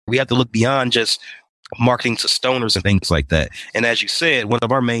We have to look beyond just marketing to stoners and things like that. And as you said, one of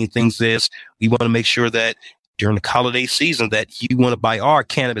our main things is we want to make sure that during the holiday season that you want to buy our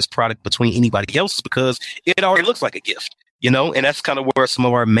cannabis product between anybody else's because it already looks like a gift, and that's kind of where some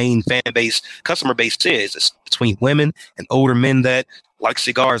of our main fan base, customer base is. It's between women and older men that like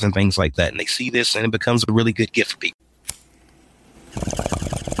cigars and things like that. And they see this and it becomes a really good gift for people.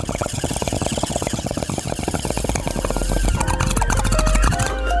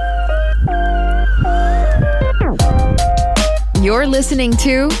 You're listening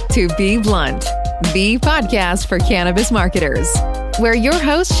to Be Blunt, the podcast for cannabis marketers, where your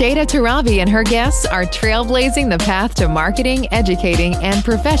host Shada Tarabi and her guests are trailblazing the path to marketing, educating, and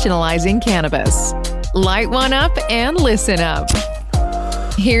professionalizing cannabis. Light one up and listen up.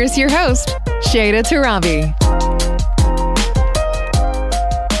 Here's your host, Shada Tarabi.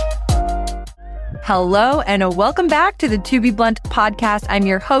 Hello and welcome back to the To Be Blunt podcast. I'm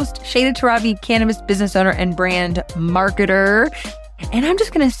your host, Shada Tarabi, cannabis business owner and brand marketer. And I'm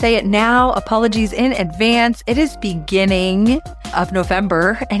just going to say it now. Apologies in advance. It is beginning of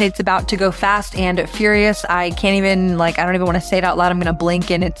November and it's about to go fast and furious. I don't even want to say it out loud. I'm going to blink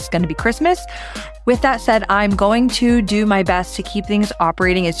and it's going to be Christmas. With that said, I'm going to do my best to keep things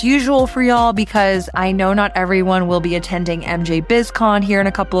operating as usual for y'all because I know not everyone will be attending MJ BizCon here in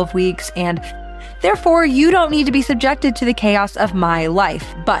a couple of weeks, and therefore, you don't need to be subjected to the chaos of my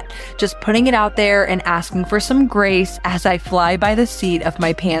life, but just putting it out there and asking for some grace as I fly by the seat of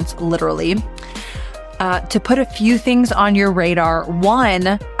my pants, literally. To put a few things on your radar.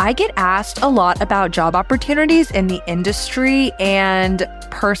 One, I get asked a lot about job opportunities in the industry, and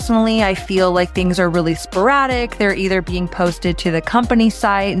personally, I feel like things are really sporadic. They're either being posted to the company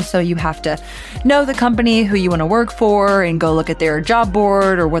site, and so you have to know the company who you want to work for and go look at their job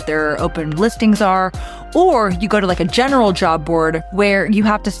board or what their open listings are, or you go to like a general job board where you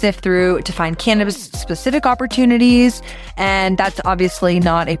have to sift through to find cannabis-specific opportunities, and that's obviously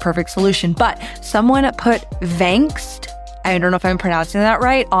not a perfect solution, but someone put Vankst, I don't know if I'm pronouncing that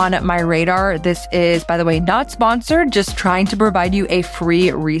right, on my radar. This is, by the way, not sponsored, just trying to provide you a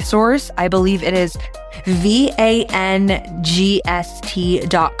free resource. I believe it is VANGST.com,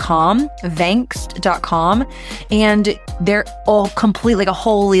 Vankst.com. And they're all completely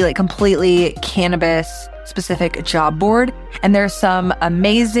cannabis specific job board. And there's some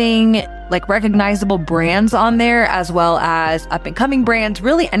amazing, recognizable brands on there, as well as up and coming brands,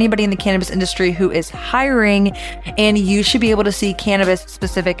 really anybody in the cannabis industry who is hiring. And you should be able to see cannabis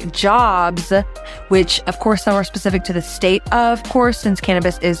specific jobs, which of course some are specific to the state, of course, since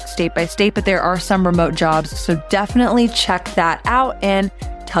cannabis is state by state, but there are some remote jobs. So definitely check that out and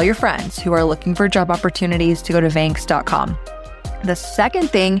tell your friends who are looking for job opportunities to go to Vankst.com. The second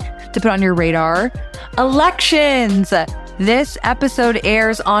thing to put on your radar, elections. This episode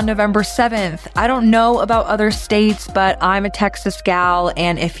airs on November 7th. I don't know about other states, but I'm a Texas gal.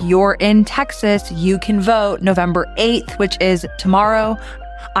 And if you're in Texas, you can vote November 8th, which is tomorrow.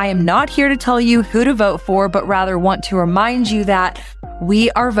 I am not here to tell you who to vote for, but rather want to remind you that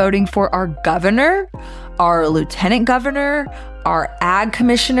we are voting for our governor, our lieutenant governor, our ag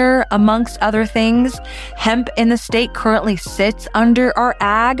commissioner, amongst other things. Hemp in the state currently sits under our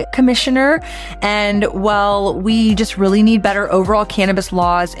ag commissioner. And while we just really need better overall cannabis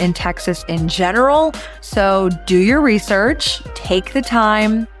laws in Texas in general, so do your research, take the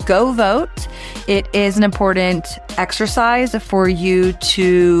time, go vote. It is an important exercise for you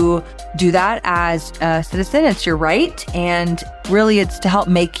to do that as a citizen. It's your right. And really, it's to help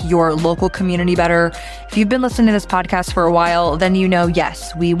make your local community better. If you've been listening to this podcast for a while, then you know,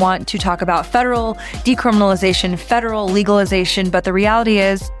 yes, we want to talk about federal decriminalization, federal legalization, but the reality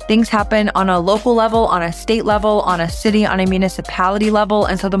is things happen on a local level, on a state level, on a city, on a municipality level.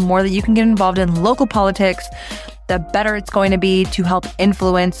 And so the more that you can get involved in local politics, the better it's going to be to help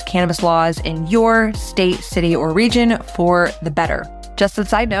influence cannabis laws in your state, city, or region for the better. Just a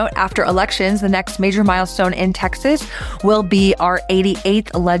side note, after elections, the next major milestone in Texas will be our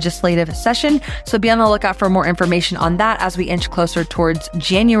 88th legislative session. So be on the lookout for more information on that as we inch closer towards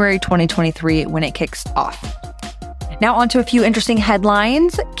January 2023 when it kicks off. Now on to a few interesting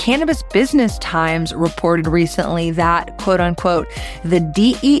headlines. Cannabis Business Times reported recently that, quote unquote, the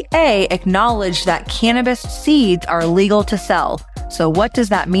DEA acknowledged that cannabis seeds are legal to sell. So what does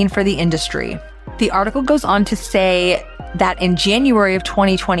that mean for the industry? The article goes on to say that in January of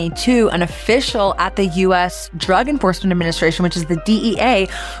 2022, an official at the U.S. Drug Enforcement Administration, which is the DEA,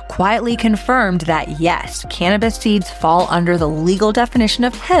 quietly confirmed that yes, cannabis seeds fall under the legal definition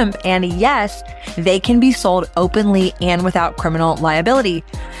of hemp, and yes, they can be sold openly and without criminal liability.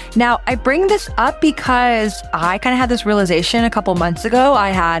 Now, I bring this up because I kind of had this realization a couple months ago. I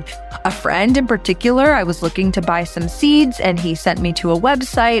had a friend in particular, I was looking to buy some seeds, and he sent me to a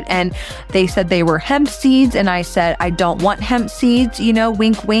website, and they said they were hemp seeds, and I said, I don't want hemp seeds,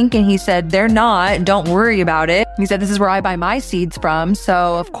 wink, wink. And he said, they're not, don't worry about it. He said, this is where I buy my seeds from.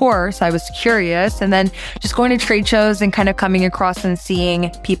 So of course I was curious, and then just going to trade shows and kind of coming across and seeing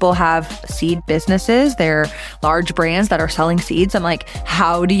people have seed businesses. They're large brands that are selling seeds. I'm like,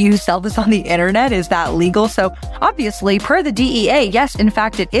 how do you sell this on the internet? Is that legal? So obviously per the DEA, yes, in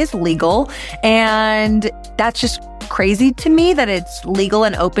fact, it is legal. And that's just crazy to me that it's legal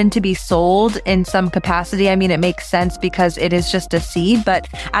and open to be sold in some capacity. I mean, it makes sense because it is just a seed, but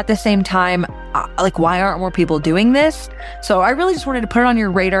at the same time, why aren't more people doing this? So I really just wanted to put it on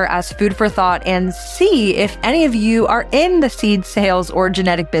your radar as food for thought and see if any of you are in the seed sales or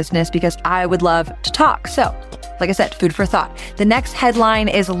genetic business, because I would love to talk. So like I said, food for thought. The next headline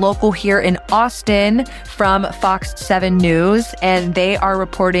is local here in Austin from Fox 7 News, and they are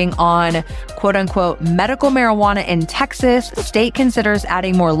reporting on quote unquote medical marijuana in Texas. The state considers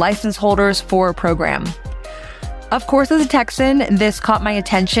adding more license holders for a program. Of course, as a Texan, this caught my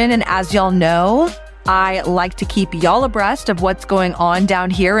attention, and as y'all know, I like to keep y'all abreast of what's going on down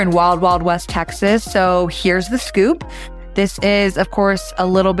here in Wild Wild West, Texas. So here's the scoop. This is, of course, a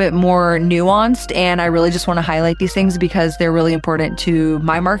little bit more nuanced, and I really just want to highlight these things because they're really important to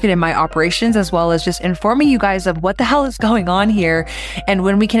my market and my operations, as well as just informing you guys of what the hell is going on here and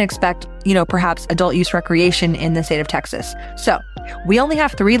when we can expect, perhaps adult use recreation in the state of Texas. So we only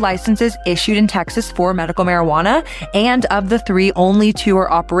have 3 licenses issued in Texas for medical marijuana, and of the 3, only 2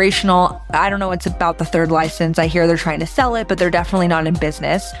 are operational. I don't know what's about the 3rd license. I hear they're trying to sell it, but they're definitely not in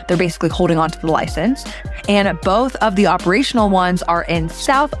business. They're basically holding on to the license. And both of the operational ones are in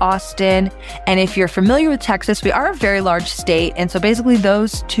South Austin. And if you're familiar with Texas, we are a very large state. And so basically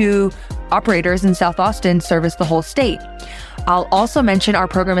those 2 operators in South Austin service the whole state. I'll also mention our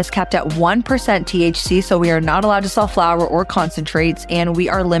program is capped at 1% THC, so we are not allowed to sell flower or concentrates, and we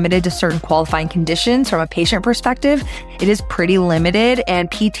are limited to certain qualifying conditions. From a patient perspective, it is pretty limited,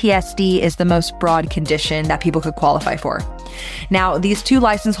 and PTSD is the most broad condition that people could qualify for. Now, these 2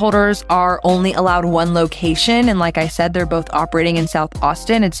 license holders are only allowed 1 location, and like I said, they're both operating in South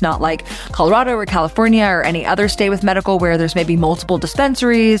Austin. It's not like Colorado or California or any other state with medical where there's maybe multiple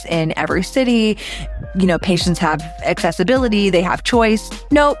dispensaries in every city. Patients have accessibility, they have choice.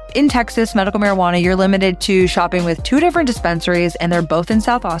 Nope, in Texas, medical marijuana, you're limited to shopping with 2 different dispensaries, and they're both in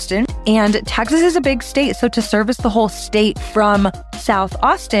South Austin. And Texas is a big state, so to service the whole state from South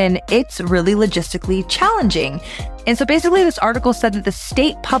Austin, it's really logistically challenging. And so basically this article said that the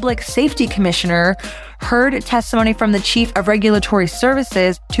state public safety commissioner heard testimony from the chief of regulatory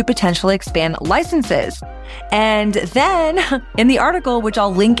services to potentially expand licenses. And then in the article, which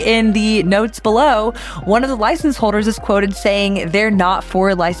I'll link in the notes below, one of the license holders is quoted saying they're not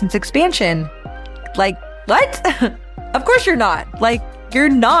for license expansion. Like, what? Of course you're not. You're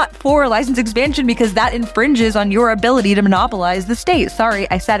not for license expansion because that infringes on your ability to monopolize the state. Sorry,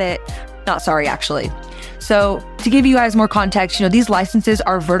 I said it. Not sorry, actually. So to give you guys more context, these licenses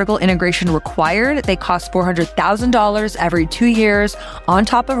are vertical integration required. They cost $400,000 every 2 years on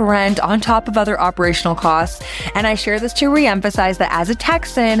top of rent, on top of other operational costs. And I share this to reemphasize that as a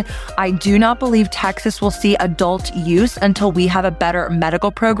Texan, I do not believe Texas will see adult use until we have a better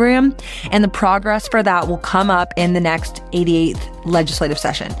medical program. And the progress for that will come up in the next 88th legislative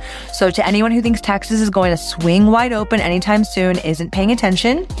session. So to anyone who thinks Texas is going to swing wide open anytime soon isn't paying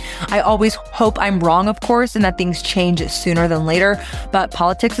attention. I always hope I'm wrong, of course, and that things change sooner than later, but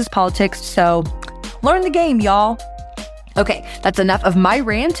politics is politics, so learn the game, y'all. Okay, that's enough of my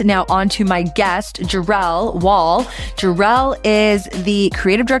rant. Now on to my guest, Jarell Wall. Jarell is the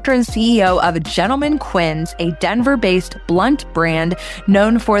creative director and CEO of Gentleman Quinns, a Denver-based blunt brand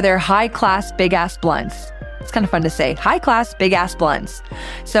known for their high-class big-ass blunts. It's kind of fun to say, high-class, big-ass blunts.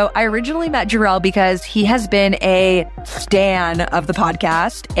 So I originally met Jarell because he has been a stan of the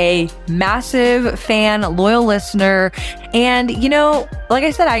podcast, a massive fan, loyal listener. And, like I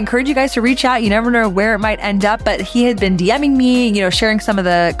said, I encourage you guys to reach out. You never know where it might end up, but he had been DMing me, sharing some of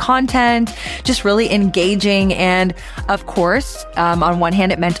the content, just really engaging. And of course, on one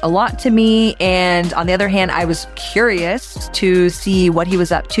hand, it meant a lot to me. And on the other hand, I was curious to see what he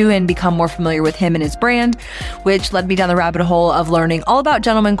was up to and become more familiar with him and his brand. which led me down the rabbit hole of learning all about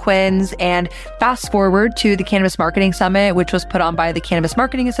Gentleman Quinns. And fast forward to the Cannabis Marketing Summit, which was put on by the Cannabis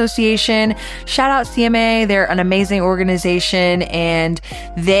Marketing Association. Shout out CMA. They're an amazing organization. And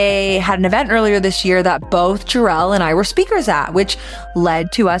they had an event earlier this year that both Jarell and I were speakers at, which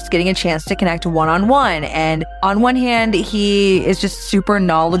led to us getting a chance to connect one-on-one. And on one hand, he is just super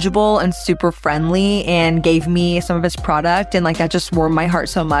knowledgeable and super friendly and gave me some of his product. And like, that just warmed my heart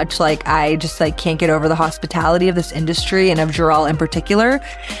so much. Like, I just like can't get over the hospitality of this industry and of Jarell in particular.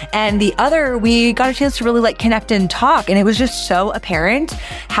 And the other, we got a chance to really like connect and talk. And it was just so apparent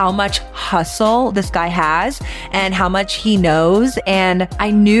how much hustle this guy has and how much he knows. And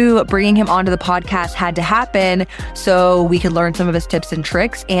I knew bringing him onto the podcast had to happen so we could learn some of his tips and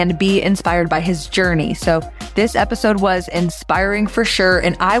tricks and be inspired by his journey. So this episode was inspiring for sure.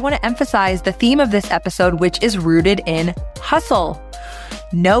 And I want to emphasize the theme of this episode, which is rooted in hustle.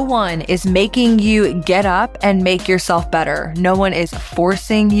 No one is making you get up and make yourself better. No one is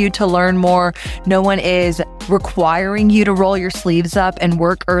forcing you to learn more. No one is requiring you to roll your sleeves up and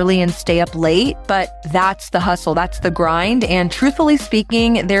work early and stay up late. But that's the hustle. That's the grind. And truthfully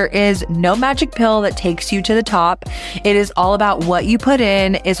speaking, there is no magic pill that takes you to the top. It is all about what you put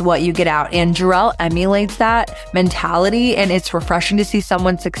in is what you get out. And Jarell emulates that mentality. And it's refreshing to see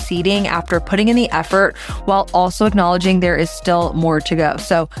someone succeeding after putting in the effort while also acknowledging there is still more to go.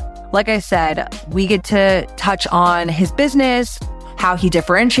 So like I said, we get to touch on his business, how he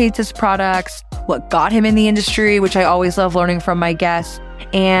differentiates his products, what got him in the industry, which I always love learning from my guests.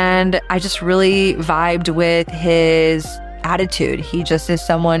 And I just really vibed with his attitude. He just is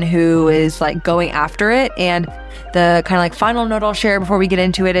someone who is like going after it. And the kind of like final note I'll share before we get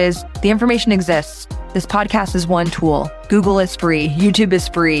into it is the information exists. This podcast is one tool. Google is free. YouTube is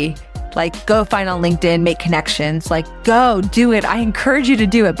free. Like, go find on LinkedIn, make connections, like go do it. I encourage you to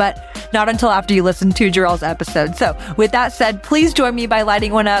do it, but not until after you listen to Jarell's episode. So with that said, please join me by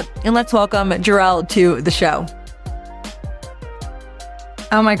lighting one up and let's welcome Jarell to the show.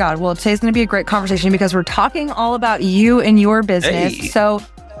 Oh my God. Well, today's going to be a great conversation because we're talking all about you and your business. Hey. So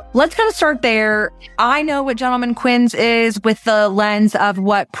let's kind of start there. I know what Gentleman Quinns is with the lens of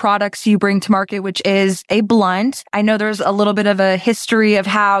what products you bring to market, which is a blunt. I know there's a little bit of a history of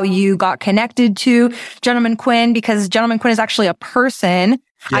how you got connected to Gentleman Quinn because Gentleman Quinn is actually a person.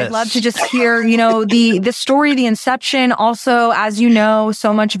 Yes. I'd love to just hear, the story, the inception. Also, as you know,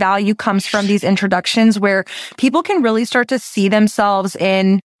 so much value comes from these introductions where people can really start to see themselves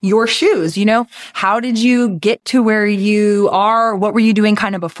in your shoes. How did you get to where you are? What were you doing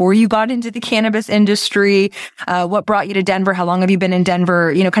kind of before you got into the cannabis industry? What brought you to Denver? How long have you been in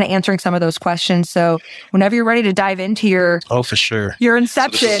Denver? Kind of answering some of those questions. So whenever you're ready to dive into your for sure, your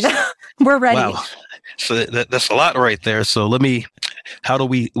inception, we're ready. Wow. So that's a lot right there. So how do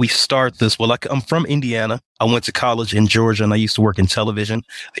we start this? Well, I'm from Indiana. I went to college in Georgia and I used to work in television.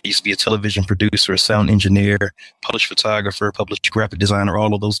 I used to be a television producer, a sound engineer, published photographer, published graphic designer,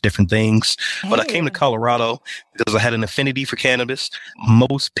 all of those different things. Hey. But I came to Colorado because I had an affinity for cannabis.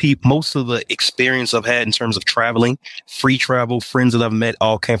 Most of the experience I've had in terms of traveling, free travel, friends that I've met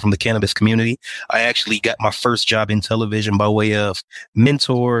all came from the cannabis community. I actually got my first job in television by way of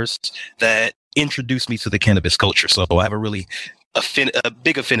mentors that introduced me to the cannabis culture. So I have a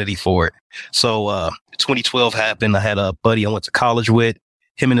big affinity for it. So 2012 happened. I had a buddy I went to college with.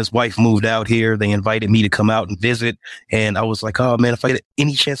 Him and his wife moved out here. They invited me to come out and visit. And I was like, oh man, if I get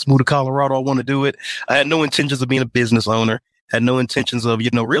any chance to move to Colorado, I want to do it. I had no intentions of being a business owner. Had no intentions of,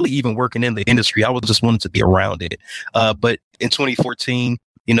 really even working in the industry. I was just wanted to be around it. But in 2014,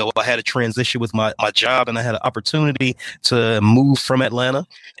 I had a transition with my job and I had an opportunity to move from Atlanta.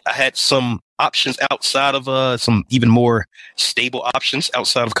 I had some options outside of some even more stable options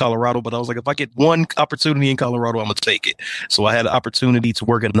outside of Colorado. But I was like, if I get one opportunity in Colorado, I'm going to take it. So I had an opportunity to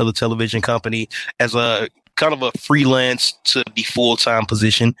work at another television company as a kind of a freelance to be full-time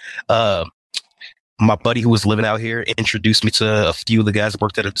position. My buddy who was living out here introduced me to a few of the guys that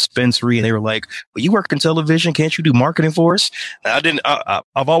worked at a dispensary, and they were like, well, you work in television. Can't you do marketing for us? And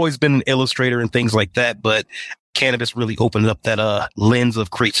I've always been an illustrator and things like that, but cannabis really opened up that lens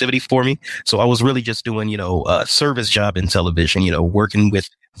of creativity for me. So I was really just doing, a service job in television, working with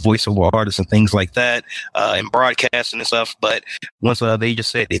voiceover artists and things like that, and broadcasting and stuff. But once they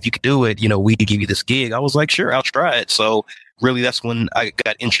just said, if you could do it, we could give you this gig. I was like, sure, I'll try it. So really, that's when I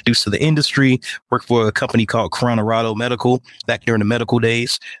got introduced to the industry. Worked for a company called Colorado Medical back during the medical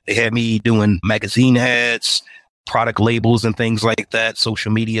days. They had me doing magazine ads, product labels and things like that,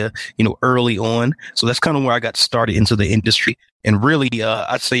 social media, early on. So that's kind of where I got started into the industry. And really,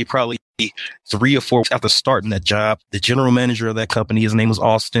 I'd say probably 3 or 4 weeks after starting that job, the general manager of that company, his name was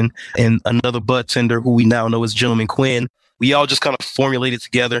Austin, and another bud tender who we now know as Gentleman Quinn, we all just kind of formulated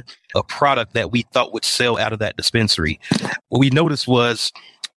together a product that we thought would sell out of that dispensary. What we noticed was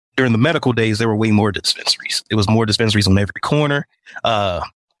during the medical days, there were way more dispensaries. It was more dispensaries on every corner.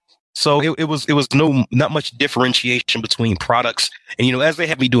 So it was not much differentiation between products. And, as they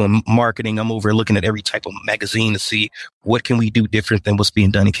have me doing marketing, I'm over looking at every type of magazine to see what can we do different than what's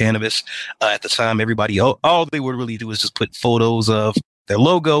being done in cannabis. At the time, everybody, all they would really do is just put photos of their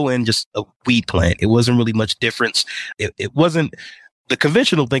logo and just a weed plant. It wasn't really much difference. It wasn't, the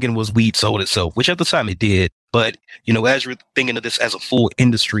conventional thinking was weed sold itself, which at the time it did. But, as you're thinking of this as a full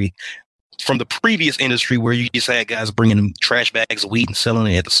industry, from the previous industry where you just had guys bringing in trash bags of weed and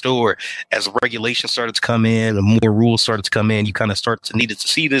selling it at the store, as regulations started to come in and more rules started to come in, you kind of needed to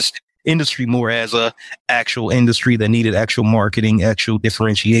see this industry more as a actual industry that needed actual marketing, actual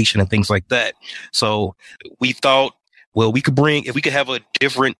differentiation and things like that. So we thought, well, if we could have a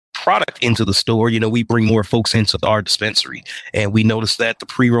different product into the store, we bring more folks into our dispensary. And we noticed that the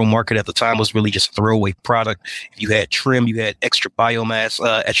pre-roll market at the time was really just a throwaway product. If you had trim, you had extra biomass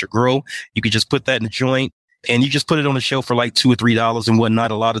at your grow, you could just put that in the joint and you just put it on the shelf for like $2 or $3 and whatnot.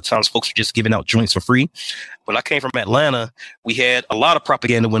 A lot of times folks were just giving out joints for free. When I came from Atlanta, we had a lot of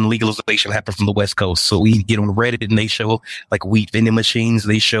propaganda when legalization happened from the West Coast. So we get on Reddit and they show like weed vending machines.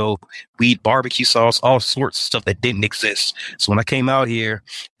 They show weed barbecue sauce, all sorts of stuff that didn't exist. So when I came out here,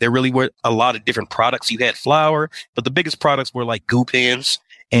 there really were a lot of different products. You had flour, but the biggest products were like goo pens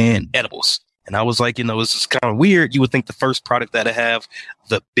and edibles. And I was like, this is kind of weird. You would think the first product that'd have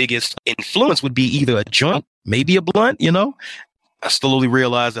the biggest influence would be either a joint, maybe a blunt, I slowly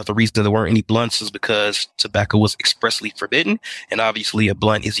realized that the reason there weren't any blunts is because tobacco was expressly forbidden. And obviously a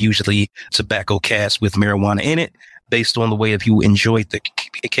blunt is usually tobacco cast with marijuana in it based on the way that you enjoyed the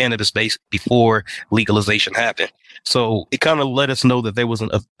cannabis base before legalization happened. So it kind of let us know that there was an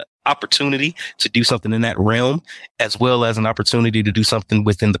opportunity to do something in that realm, as well as an opportunity to do something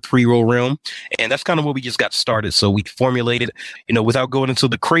within the pre-roll realm. And that's kind of where we just got started. So we formulated, without going into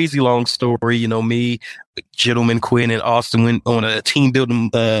the crazy long story, me, Gentleman Quinn and Austin went on a team building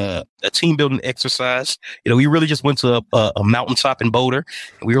exercise. We really just went to a mountaintop in Boulder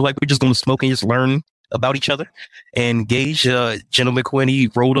and we were like, we're just going to smoke and just learn about each other. And Gage, Gentleman Quinn, he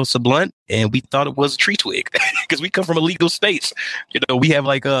rolled us a blunt and we thought it was a tree twig because we come from illegal states. We have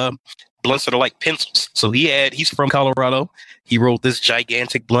like blunts that are like pencils. So he's from Colorado. He rolled this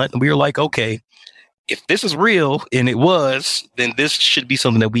gigantic blunt and we were like, okay, if this is real, and it was, then this should be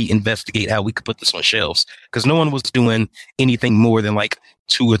something that we investigate how we could put this on shelves, because no one was doing anything more than like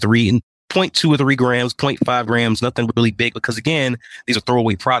 2 or 3 0.2 or 3 grams, 0.5 grams, nothing really big, because again, these are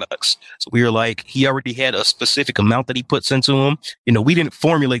throwaway products. So we were like, he already had a specific amount that he puts into them. We didn't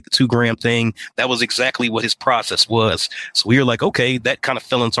formulate the 2-gram thing. That was exactly what his process was. So we were like, okay, that kind of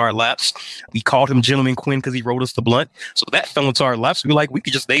fell into our laps. We called him Gentleman Quinn because he wrote us the blunt. So that fell into our laps. We were like, we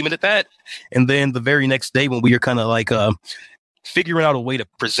could just name it at that. And then the very next day when we were kind of like figuring out a way to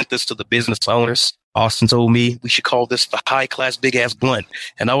present this to the business owners, Austin told me we should call this the high class big ass blunt.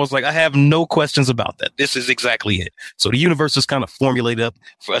 And I was like, I have no questions about that. This is exactly it. So the universe is kind of formulated up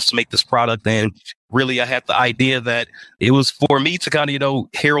for us to make this product. And really, I had the idea that it was for me to kind of,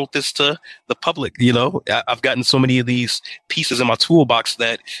 herald this to the public. I've gotten so many of these pieces in my toolbox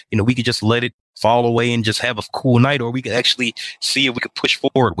that, we could just let it fall away and just have a cool night, or we could actually see if we could push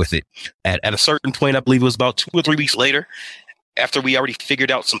forward with it. At a certain point, I believe it was about 2 or 3 weeks later, after we already figured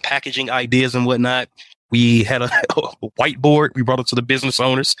out some packaging ideas and whatnot, we had a whiteboard. We brought it to the business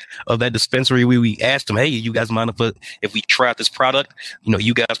owners of that dispensary. We asked them, hey, you guys mind if we try out this product?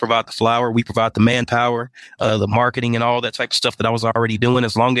 You guys provide the flour, we provide the manpower, the marketing and all that type of stuff that I was already doing,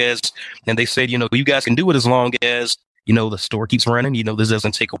 and they said, you guys can do it as long as, the store keeps running. This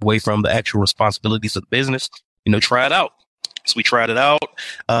doesn't take away from the actual responsibilities of the business. Try it out. So we tried it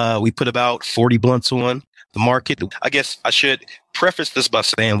out. We put about 40 blunts on the market. I guess I should preface this by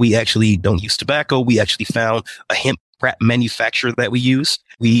saying we actually don't use tobacco. We actually found a hemp wrap manufacturer that we use.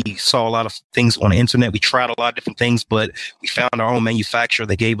 We saw a lot of things on the internet. We tried a lot of different things, but we found our own manufacturer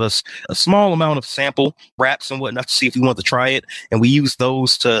that gave us a small amount of sample wraps and whatnot to see if we wanted to try it. And we used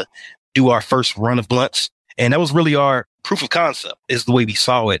those to do our first run of blunts. And that was really our proof of concept, is the way we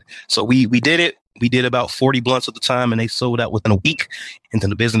saw it. So we did it. We did about 40 blunts at the time and they sold out within a week. And then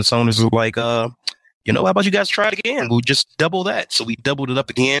the business owners were like, how about you guys try it again? We'll just double that. So we doubled it up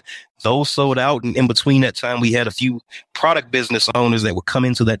again. Those sold out. And in between that time, we had a few product business owners that would come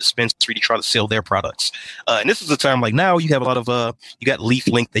into that dispensary to try to sell their products. And this is the time, like now you have a lot of, you got Leaf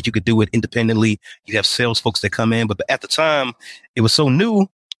Link that you could do it independently. You have sales folks that come in. But at the time, it was so new.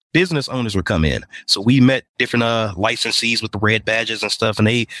 business owners would come in. So we met different licensees with the red badges and stuff, and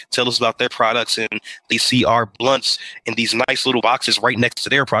they tell us about their products, and they see our blunts in these nice little boxes right next to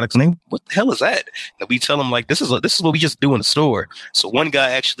their products, and they, what the hell is that? And we tell them, like, this is what we just do in the store. So one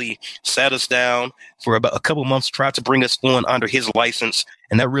guy actually sat us down for about a couple months, tried to bring us on under his license,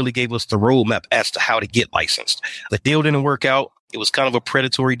 and that really gave us the roadmap as to how to get licensed. The deal didn't work out. It was kind of a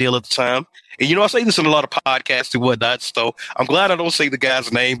predatory deal at the time. And, I say this in a lot of podcasts and whatnot, so I'm glad I don't say the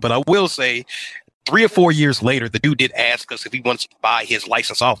guy's name, but I will say 3 or 4 years later, the dude did ask us if we wanted to buy his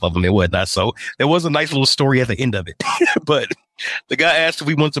license off of him and whatnot. So there was a nice little story at the end of it. But the guy asked if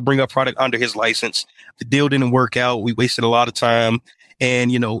we wanted to bring our product under his license. The deal didn't work out. We wasted a lot of time.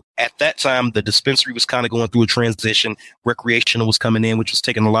 And, at that time, the dispensary was kind of going through a transition. Recreational was coming in, which was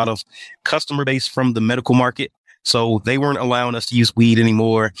taking a lot of customer base from the medical market. So they weren't allowing us to use weed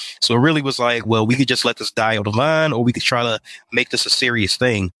anymore. So it really was like, well, we could just let this die on the vine, or we could try to make this a serious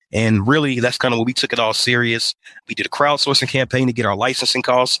thing. And really, that's kind of when we took it all serious. We did a crowdsourcing campaign to get our licensing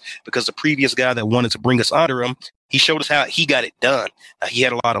costs, because the previous guy that wanted to bring us under him, he showed us how he got it done. He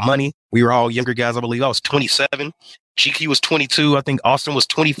had a lot of money. We were all younger guys. I believe I was 27. GQ was 22. I think Austin was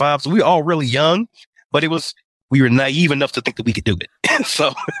 25. So we were all really young, but we were naive enough to think that we could do it.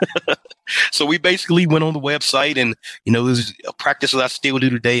 So we basically went on the website, and, there's a practice that I still do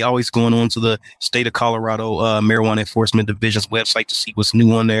today, always going on to the state of Colorado Marijuana Enforcement Division's website to see what's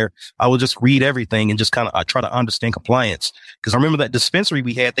new on there. I will just read everything and just I try to understand compliance. Because I remember that dispensary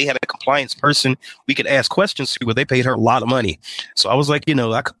we had, they had a compliance person we could ask questions to, but they paid her a lot of money. So I was like,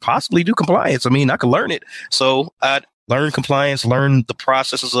 I could possibly do compliance. I mean, I could learn it. So I learn compliance, learn the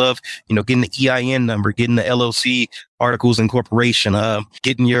processes of, getting the EIN number, getting the LLC articles of incorporation,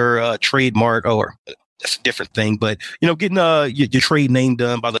 getting your trademark, or that's a different thing, but, getting your trade name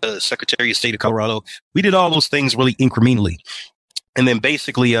done by the Secretary of State of Colorado. We did all those things really incrementally. And then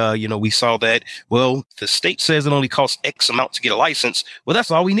basically, we saw that, well, the state says it only costs X amount to get a license. Well,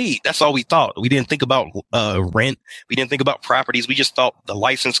 that's all we need. That's all we thought. We didn't think about rent. We didn't think about properties. We just thought the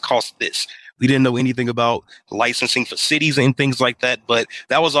license cost this. We didn't know anything about licensing for cities and things like that, but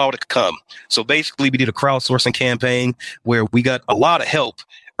that was all to come. So basically, we did a crowdsourcing campaign where we got a lot of help.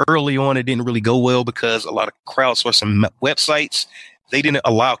 Early on, it didn't really go well because a lot of crowdsourcing websites, they didn't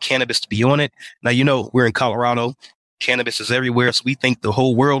allow cannabis to be on it. Now, we're in Colorado. Cannabis is everywhere, so we think the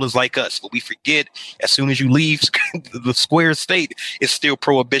whole world is like us. But we forget, as soon as you leave the square state, it's still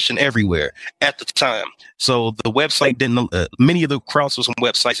prohibition everywhere at the time. So the website didn't, many of the crowdsourcing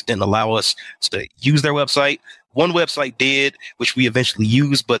websites didn't allow us to use their website. One website did, which we eventually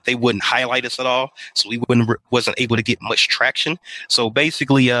used, but they wouldn't highlight us at all. So we wasn't able to get much traction. So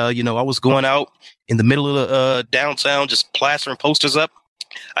basically, I was going out in the middle of the downtown, just plastering posters up.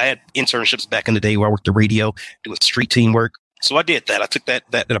 I had internships back in the day where I worked the radio, doing street team work. So I did that. I took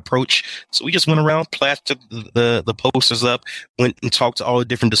that approach. So we just went around, plastered the posters up, went and talked to all the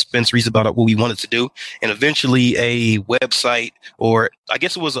different dispensaries about what we wanted to do. And eventually a website, or I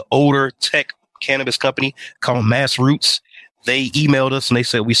guess it was an older tech cannabis company called Mass Roots. They emailed us and they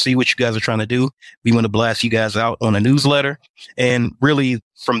said, we see what you guys are trying to do. We want to blast you guys out on a newsletter. And really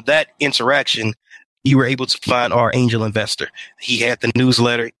from that interaction, you were able to find our angel investor. He had the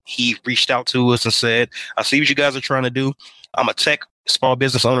newsletter. He reached out to us and said, I see what you guys are trying to do. I'm a tech small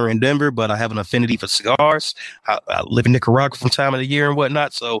business owner in Denver, but I have an affinity for cigars. I live in Nicaragua from time of the year and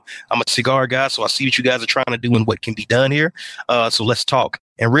whatnot. So I'm a cigar guy. So I see what you guys are trying to do and what can be done here. So let's talk.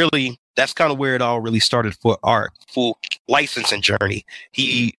 And really, that's kind of where it all really started for our full licensing journey.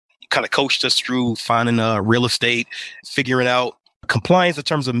 He kind of coached us through finding real estate, figuring out compliance in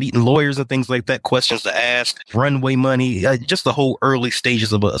terms of meeting lawyers and things like that, questions to ask, runway money, just the whole early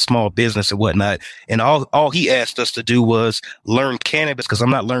stages of a small business and whatnot. And all he asked us to do was learn cannabis, because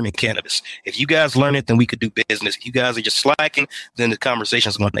I'm not learning cannabis. If you guys learn it, then we could do business. If you guys are just slacking, then the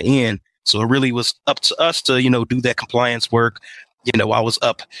conversation's going to end. So it really was up to us to, do that compliance work. I was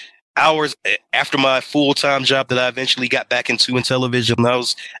up hours after my full-time job that I eventually got back into in television. I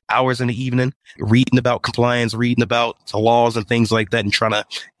was hours in the evening reading about compliance, reading about the laws and things like that, and trying to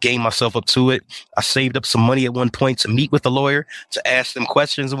gain myself up to it. I saved up some money at one point to meet with the lawyer, to ask them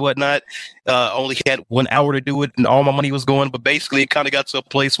questions and whatnot. Only had 1 hour to do it and all my money was going. But basically it kind of got to a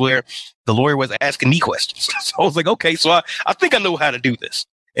place where the lawyer was asking me questions. So I was like, okay, so I think I know how to do this.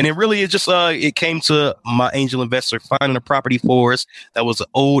 And it really is just, it came to my angel investor finding a property for us that was an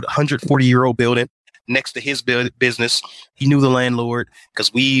old 140-year-old building next to his business. He knew the landlord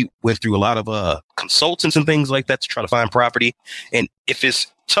because we went through a lot of consultants and things like that to try to find property. And if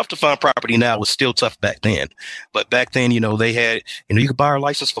it's tough to find property now. It was still tough back then. But back then, they had, you could buy a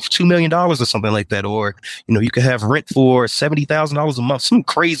license for $2 million or something like that. Or, you could have rent for $70,000 a month, some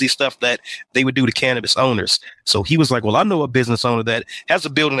crazy stuff that they would do to cannabis owners. So he was like, well, I know a business owner that has a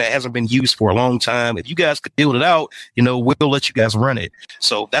building that hasn't been used for a long time. If you guys could build it out, we'll let you guys run it.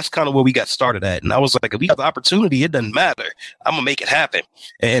 So that's kind of where we got started at. And I was like, if we have the opportunity, it doesn't matter. I'm going to make it happen.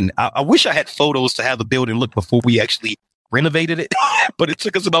 And I wish I had photos to have the building look before we actually renovated it, but it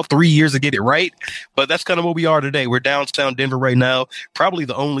took us about 3 years to get it right. But that's kind of where we are today. We're downtown Denver right now, probably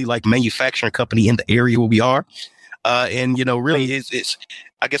the only manufacturing company in the area where we are. And really it's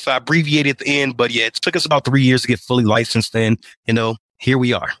I guess I abbreviated the end, but yeah, it took us about 3 years to get fully licensed. And here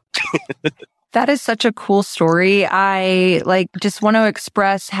we are. That is such a cool story. I just want to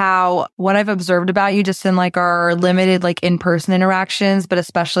express how what I've observed about you just in our limited in-person interactions, but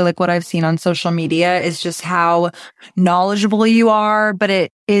especially what I've seen on social media is just how knowledgeable you are, but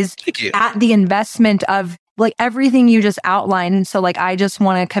it is at the investment of everything you just outlined. And so I just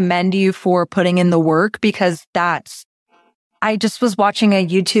want to commend you for putting in the work because I just was watching a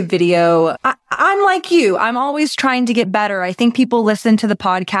YouTube video. I'm like you. I'm always trying to get better. I think people listen to the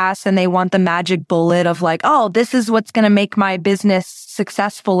podcast and they want the magic bullet of oh, this is what's going to make my business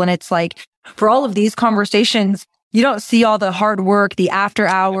successful. And it's for all of these conversations, you don't see all the hard work, the after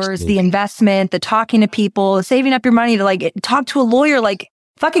hours, Absolutely. The investment, the talking to people, the saving up your money to talk to a lawyer.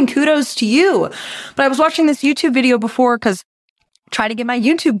 Fucking kudos to you. But I was watching this YouTube video before because try to get my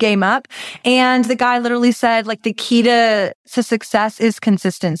YouTube game up. And the guy literally said, the key to success is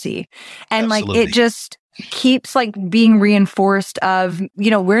consistency. And Absolutely. It just keeps being reinforced of,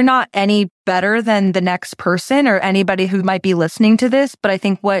 we're not any better than the next person or anybody who might be listening to this. But I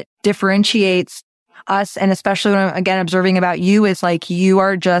think what differentiates us, and especially when I'm again observing about you, is you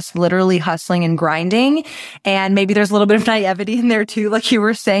are just literally hustling and grinding. And maybe there's a little bit of naivety in there too, like you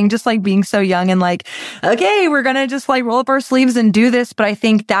were saying, just being so young and okay, we're gonna just roll up our sleeves and do this. But I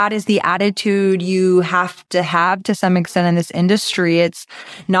think that is the attitude you have to some extent in this industry. It's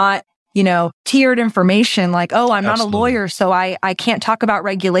not tiered information oh, I'm Absolutely. Not a lawyer, so I can't talk about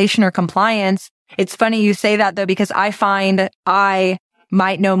regulation or compliance. It's funny you say that though, because I find I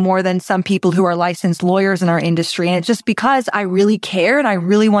might know more than some people who are licensed lawyers in our industry. And it's just because I really care and I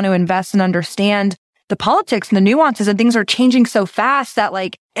really want to invest and understand the politics and the nuances, and things are changing so fast that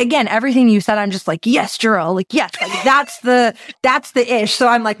again, everything you said, I'm just yes, Jarell, yes, that's the ish. So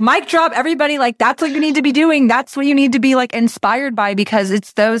I'm mic drop, everybody, that's what you need to be doing. That's what you need to be inspired by, because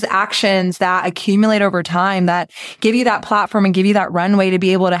it's those actions that accumulate over time that give you that platform and give you that runway to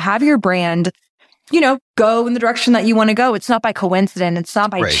be able to have your brand go in the direction that you want to go. It's not by coincidence. It's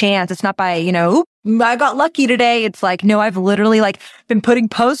not by Right. chance. It's not by, I got lucky today. It's no, I've literally been putting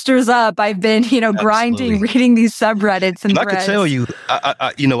posters up. I've been, grinding, reading these subreddits and I threads. can tell you,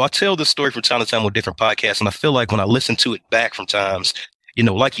 I tell this story from time to time with different podcasts, and I feel when I listen to it back from times,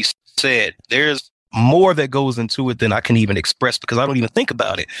 like you said, there's more that goes into it than I can even express because I don't even think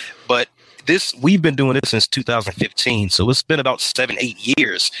about it. But we've been doing this since 2015. So it's been about 7-8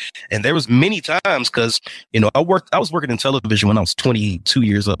 years. And there was many times because, I was working in television when I was 22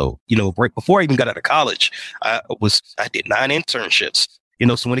 years old, right before I even got out of college. I did 9 internships,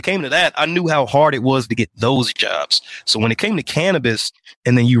 so when it came to that, I knew how hard it was to get those jobs. So when it came to cannabis,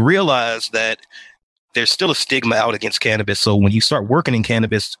 and then you realize that there's still a stigma out against cannabis. So when you start working in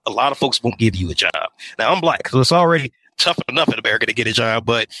cannabis, a lot of folks won't give you a job. Now I'm Black, so it's already tough enough in America to get a job.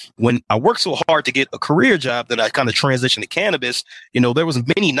 But when I worked so hard to get a career job, that I kind of transitioned to cannabis, there was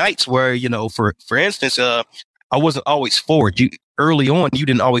many nights where, for instance, I wasn't always forward. Early on, you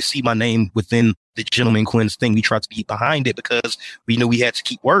didn't always see my name within the Gentleman Quinns thing. We tried to be behind it because we knew we had to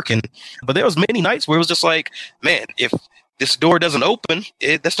keep working. But there was many nights where it was just man, if this door doesn't open,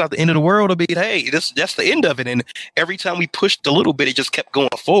 that's not the end of the world. Hey, that's the end of it. And every time we pushed a little bit, it just kept going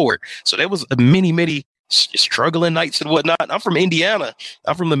forward. So there was many struggling nights and whatnot. I'm from Indiana.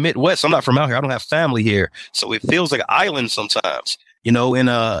 I'm from the Midwest. I'm not from out here. I don't have family here. So it feels like an island sometimes,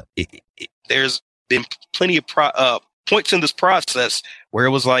 and there's been plenty of points in this process where it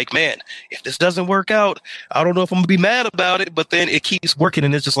was man, if this doesn't work out, I don't know if I'm gonna be mad about it, but then it keeps working.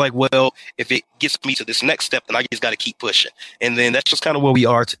 And it's just well, if it gets me to this next step, then I just got to keep pushing. And then that's just kind of where we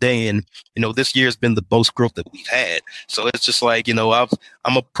are today. And, this year has been the most growth that we've had. So it's just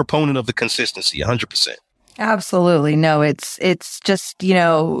I'm a proponent of the consistency 100%. Absolutely. No, it's just,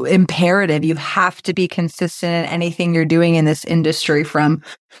 imperative. You have to be consistent in anything you're doing in this industry, from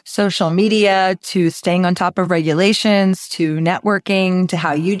social media to staying on top of regulations to networking to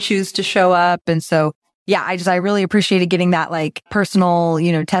how you choose to show up. And so, yeah, I really appreciated getting that personal,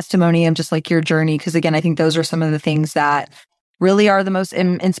 testimony of just your journey. Cause again, I think those are some of the things that really are the most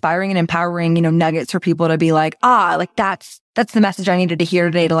inspiring and empowering, nuggets for people to be like, like that's the message I needed to hear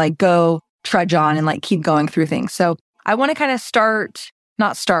today to like go trudge on and like keep going through things. So I want to kind of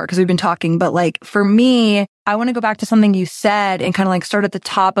not start because we've been talking, but like for me, I want to go back to something you said and kind of like start at the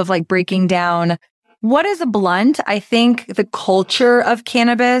top of like breaking down what is a blunt. I think the culture of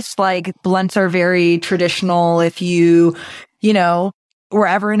cannabis, like blunts are very traditional. If you were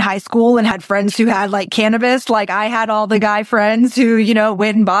ever in high school and had friends who had like cannabis, like I had all the guy friends who,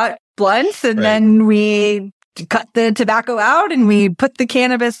 went and bought blunts and then we cut the tobacco out and we put the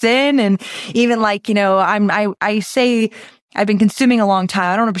cannabis in. And even like, I say I've been consuming a long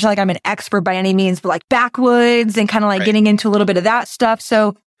time. I don't know like I'm an expert by any means, but like backwoods and kind of like getting into a little bit of that stuff.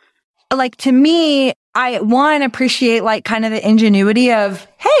 So like to me, I appreciate like kind of the ingenuity of,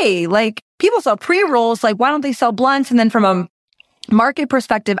 hey, like people sell pre-rolls, like why don't they sell blunts? And then from a market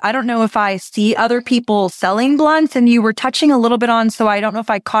perspective, I don't know if I see other people selling blunts, and you were touching a little bit on, so I don't know if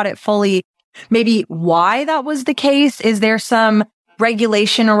I caught it fully, maybe why that was the case. Is there some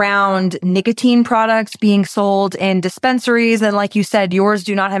regulation around nicotine products being sold in dispensaries? And like you said, yours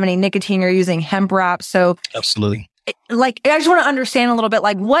do not have any nicotine, you're using hemp wrap. So absolutely. Like, I just want to understand a little bit,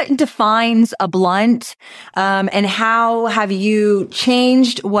 like what defines a blunt, and how have you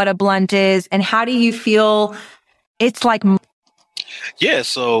changed what a blunt is, and how do you feel it's like? Yeah.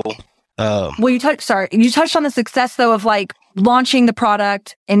 So, well, you touched on the success though of like launching the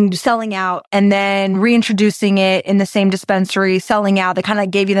product and selling out and then reintroducing it in the same dispensary, selling out. That kind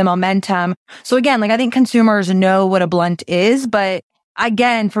of gave you the momentum. So again, like I think consumers know what a blunt is, but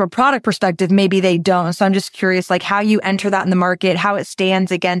again, from a product perspective, maybe they don't. So I'm just curious, like how you enter that in the market, how it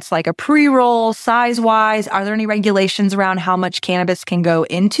stands against like a pre-roll size-wise. Are there any regulations around how much cannabis can go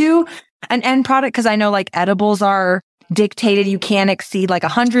into an end product? Because I know like edibles are dictated, you can't exceed like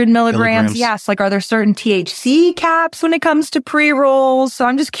 100 milligrams. Yes. Like, are there certain THC caps when it comes to pre-rolls? So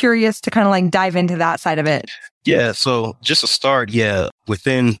I'm just curious to kind of like dive into that side of it. Yeah. So just to start,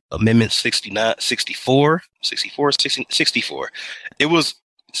 within Amendment 64, it was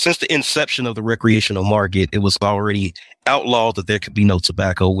since the inception of the recreational market, it was already outlawed that there could be no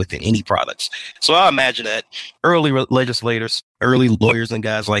tobacco within any products. So I imagine that early legislators, early lawyers and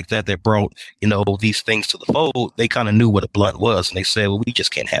guys like that brought, these things to the fold, they kind of knew what a blunt was. And they said, well, we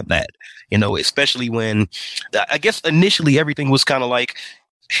just can't have that, especially when I guess initially everything was kind of like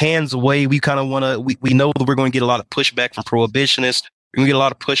hands away. We kind of want to, we know that we're going to get a lot of pushback from prohibitionists. We're going to get a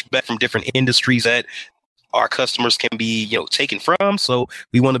lot of pushback from different industries that our customers can be, taken from. So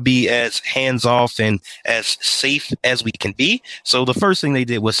we want to be as hands off and as safe as we can be. So the first thing they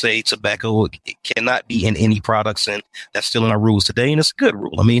did was say tobacco cannot be in any products. And that's still in our rules today. And it's a good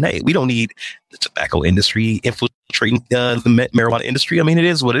rule. I mean, hey, we don't need the tobacco industry infiltrating the marijuana industry. I mean, it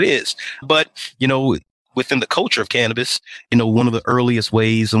is what it is. But, within the culture of cannabis, one of the earliest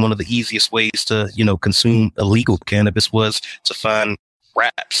ways and one of the easiest ways to, consume illegal cannabis was to find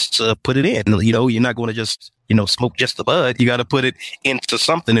wraps to put it in. You're not going to just, smoke just the bud. You got to put it into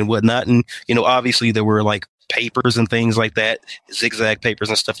something and whatnot. And, obviously there were like papers and things like that, zigzag papers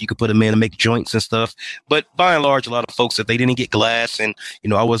and stuff. You could put them in and make joints and stuff. But by and large, a lot of folks, if they didn't get glass, and,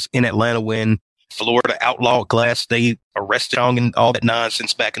 I was in Atlanta when Florida outlawed glass, they arrested on and all that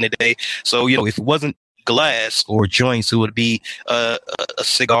nonsense back in the day. So, if it wasn't glass or joints, it would be a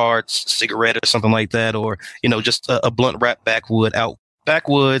cigarette or something like that, or just a blunt wrap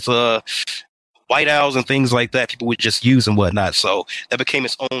backwoods, white owls and things like that people would just use and whatnot. So that became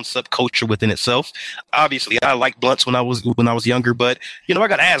its own subculture within itself. Obviously, I liked blunts when I was younger, but I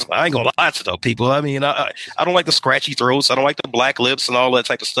got asthma. I ain't gonna lie to those people. I mean, I don't like the scratchy throats. I don't like the black lips and all that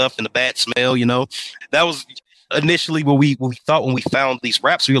type of stuff and the bad smell. That was initially what we thought when we found these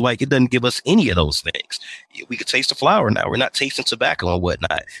wraps. We were like, it doesn't give us any of those things. We could taste the flower now. We're not tasting tobacco and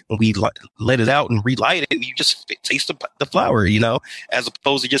whatnot. When we let it out and relight it, you just taste the flower, as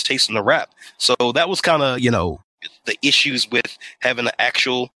opposed to just tasting the wrap. So that was kind of, the issues with having an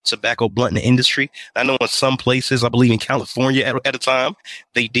actual tobacco blunt in the industry. I know in some places, I believe in California at a time,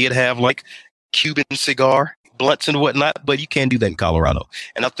 they did have like Cuban cigar blunts and whatnot, but you can't do that in Colorado.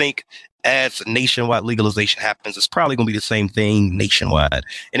 And I think as nationwide legalization happens, it's probably going to be the same thing nationwide.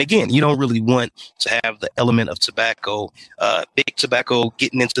 And again, you don't really want to have the element of tobacco, big tobacco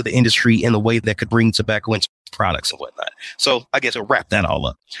getting into the industry in a way that could bring tobacco into products and whatnot. So I guess I'll wrap that all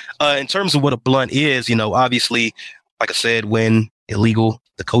up. In terms of what a blunt is, obviously, like I said, when illegal,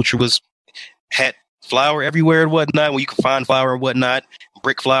 the culture had flour everywhere and whatnot, when you could find flour and whatnot,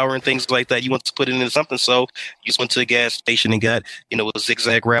 brick flour and things like that. You want to put it into something. So you just went to a gas station and got, a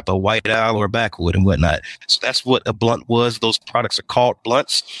zigzag wrap, a white owl or a backwood and whatnot. So that's what a blunt was. Those products are called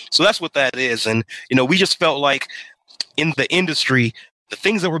blunts. So that's what that is. And, we just felt like in the industry, the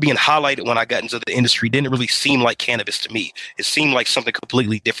things that were being highlighted when I got into the industry didn't really seem like cannabis to me. It seemed like something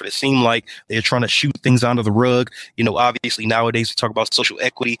completely different. It seemed like they're trying to shoot things under the rug. Obviously nowadays we talk about social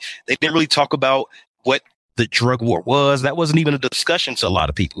equity. They didn't really talk about what the drug war was. That wasn't even a discussion to a lot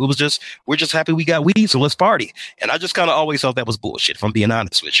of people. It was just, we're just happy we got weed, so let's party. And I just kind of always thought that was bullshit, if I'm being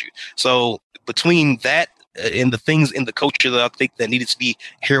honest with you. So between that and the things in the culture that I think that needed to be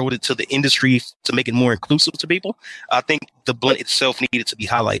heralded to the industry to make it more inclusive to people, I think the blunt itself needed to be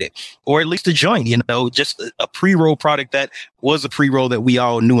highlighted, or at least a joint, just a pre-roll product that was a pre-roll that we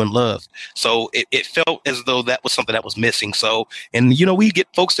all knew and loved. So it felt as though that was something that was missing. So, and we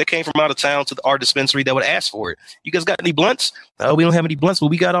get folks that came from out of town to our dispensary that would ask for it. You guys got any blunts? We don't have any blunts, but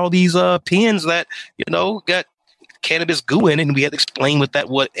we got all these pens that, got cannabis goo in it, and we had to explain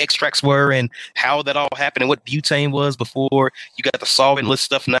what extracts were and how that all happened and what butane was before you got the solventless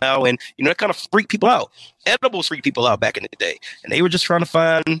stuff now. And that kind of freaked people out. Edibles freaked people out back in the day, and they were just trying to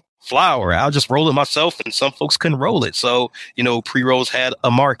find flower. I'll just roll it myself, and some folks couldn't roll it. So pre-rolls had a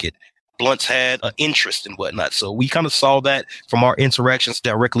market, blunts had an interest and whatnot. So we kind of saw that from our interactions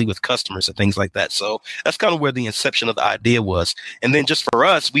directly with customers and things like that. So that's kind of where the inception of the idea was. And then just for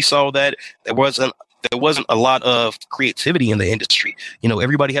us, we saw that there wasn't a lot of creativity in the industry.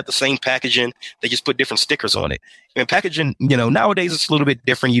 Everybody had the same packaging. They just put different stickers on it. And packaging, nowadays it's a little bit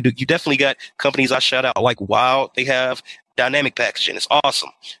different. You definitely got companies I shout out like Wild. They have dynamic packaging. It's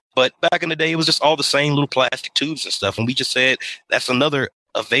awesome. But back in the day, it was just all the same little plastic tubes and stuff. And we just said, that's another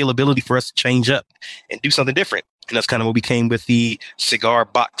availability for us to change up and do something different. And that's kind of what we came with the cigar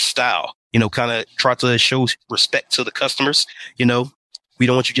box style, kind of try to show respect to the customers. We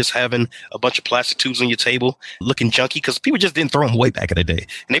don't want you just having a bunch of plastic tubes on your table looking junky, because people just didn't throw them away back in the day.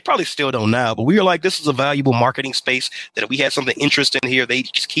 And they probably still don't now. But we were like, this is a valuable marketing space that if we had something interesting here, they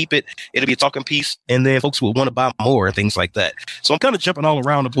just keep it. It'll be a talking piece. And then folks will want to buy more and things like that. So I'm kind of jumping all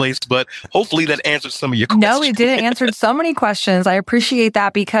around the place, but hopefully that answers some of your questions. No, it did. It answered so many questions. I appreciate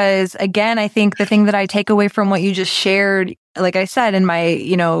that because, again, I think the thing that I take away from what you just shared, like I said, in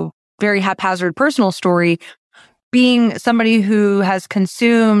my, very haphazard personal story, being somebody who has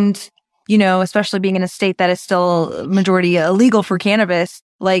consumed, especially being in a state that is still majority illegal for cannabis,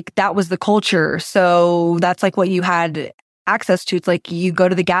 like that was the culture. So that's like what you had access to. It's like you go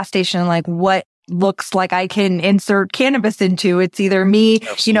to the gas station and like, what looks like I can insert cannabis into? It's either me,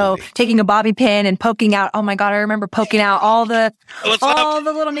 Absolutely. Taking a bobby pin and poking out. Oh my God, I remember poking out all the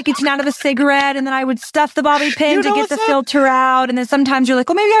little nicotine out of the cigarette. And then I would stuff the bobby pin to get the filter out. And then sometimes you're like,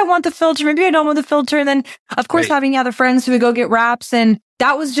 well, maybe I want the filter. Maybe I don't want the filter. And then of course, having other friends who would go get wraps. And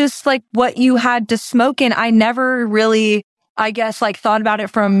that was just like what you had to smoke in. I never really, I guess, like thought about it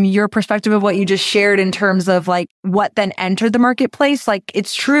from your perspective of what you just shared in terms of like what then entered the marketplace. Like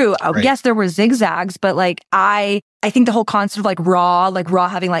it's true. Right. Yes, there were zigzags, but like I think the whole concept of like raw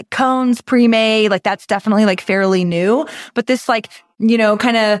having like cones pre-made, like that's definitely like fairly new. But this like,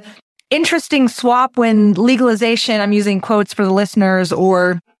 kind of interesting swap when legalization, I'm using quotes for the listeners,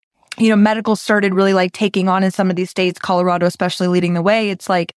 or medical started really like taking on in some of these states, Colorado especially leading the way. It's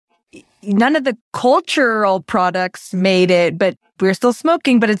like none of the cultural products made it, but we're still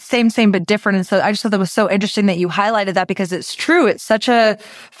smoking, but it's same, but different. And so I just thought that was so interesting that you highlighted that because it's true. It's such a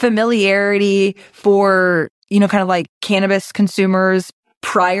familiarity for, kind of like cannabis consumers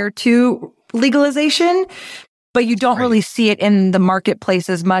prior to legalization, but you don't really see it in the marketplace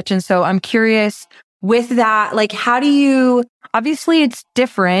as much. And so I'm curious with that, like, how do you, obviously it's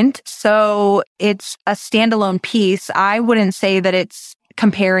different. So it's a standalone piece. I wouldn't say that it's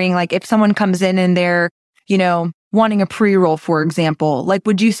comparing, like if someone comes in and they're, wanting a pre-roll, for example, like,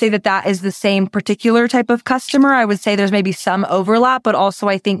 would you say that that is the same particular type of customer? I would say there's maybe some overlap, but also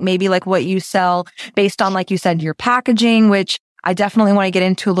I think maybe like what you sell based on, like you said, your packaging, which I definitely want to get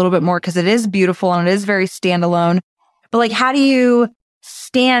into a little bit more because it is beautiful and it is very standalone. But like, how do you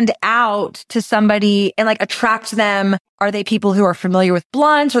stand out to somebody and like attract them? Are they people who are familiar with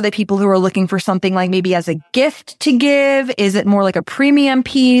blunts? Are they people who are looking for something like maybe as a gift to give? Is it more like a premium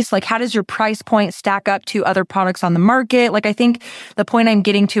piece? Like, how does your price point stack up to other products on the market? Like, I think the point I'm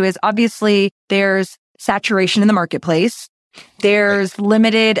getting to is obviously there's saturation in the marketplace. There's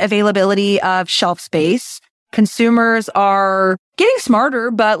limited availability of shelf space. Consumers are getting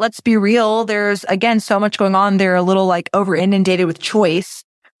smarter, but let's be real. There's, again, so much going on. They're a little like over inundated with choice.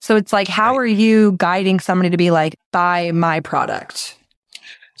 So it's like, how are you guiding somebody to be like, buy my product?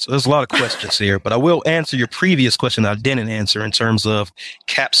 So there's a lot of questions here, but I will answer your previous question I didn't answer in terms of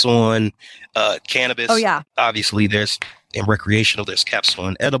caps on cannabis. Oh, yeah. Obviously, there's in recreational, there's caps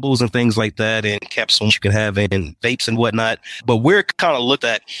on edibles and things like that, and caps on you can have in vapes and whatnot. But we're kind of looked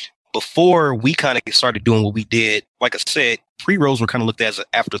at before we kind of started doing what we did, like I said, pre-rolls were kind of looked at as an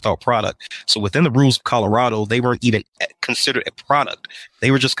afterthought product. So within the rules of Colorado, they weren't even considered a product. They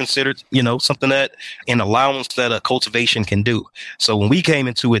were just considered, something that an allowance that a cultivation can do. So when we came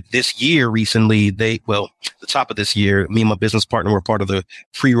into it this year recently, the top of this year, me and my business partner were part of the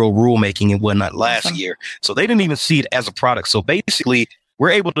pre-roll rulemaking and whatnot last year. So they didn't even see it as a product. So basically,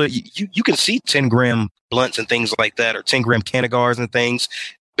 we're able to, you can see 10-gram blunts and things like that, or 10-gram cannagars and things,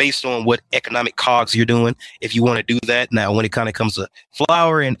 based on what economic cogs you're doing, if you want to do that. Now, when it kind of comes to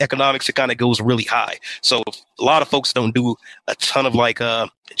flower and economics, it kind of goes really high. So a lot of folks don't do a ton of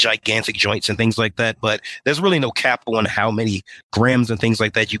gigantic joints and things like that, but there's really no cap on how many grams and things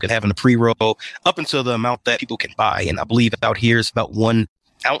like that you can have in a pre-roll up until the amount that people can buy. And I believe out here is about 1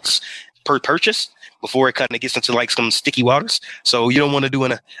 ounce per purchase before it kind of gets into some sticky waters. So you don't want to do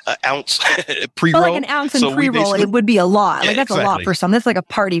an ounce pre-roll. Well, an ounce in pre-roll, it would be a lot. Yeah, that's exactly. A lot for some. That's like a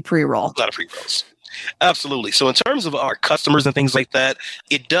party pre-roll. A lot of pre-rolls. Absolutely. So in terms of our customers and things like that,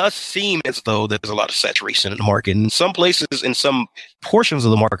 it does seem as though there's a lot of saturation in the market. In some places, in some portions of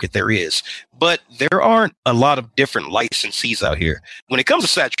the market, there is. But there aren't a lot of different licensees out here. When it comes to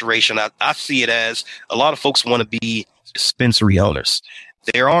saturation, I see it as a lot of folks want to be dispensary owners.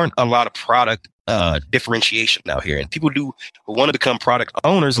 There aren't a lot of product differentiation out here, and people do want to become product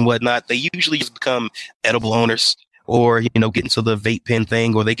owners and whatnot. They usually just become edible owners, or get into the vape pen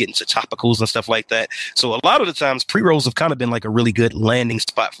thing, or they get into topicals and stuff like that. So a lot of the times, pre-rolls have kind of been like a really good landing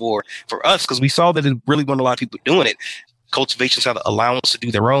spot for us, because we saw that it really wasn't a lot of people doing it. Cultivations have the allowance to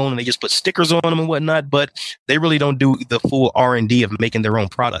do their own, and they just put stickers on them and whatnot, but they really don't do the full R&D of making their own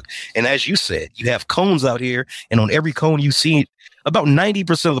product. And as you said, you have cones out here, and on every cone you see, about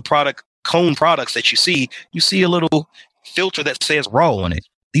 90% of the cone products that you see a little filter that says raw on it.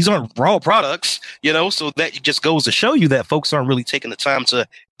 These aren't raw products, so that just goes to show you that folks aren't really taking the time to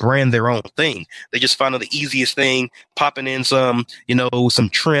brand their own thing. They just find the easiest thing, popping in some, some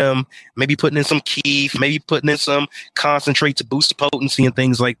trim, maybe putting in some keef, maybe putting in some concentrate to boost the potency and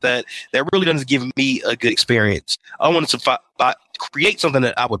things like that. That really doesn't give me a good experience. I wanted to create something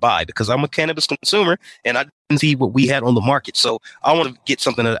that I would buy, because I'm a cannabis consumer and I didn't see what we had on the market. So I want to get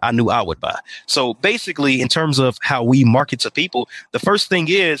something that I knew I would buy. So basically, in terms of how we market to people, the first thing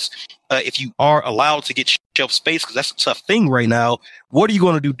is, if you are allowed to get shelf space, because that's a tough thing right now, what are you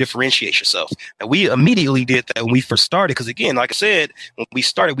going to do to differentiate yourself? And we immediately did that when we first started, because again, like I said, when we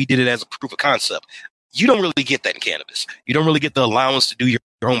started, we did it as a proof of concept. You don't really get that in cannabis. You don't really get the allowance to do your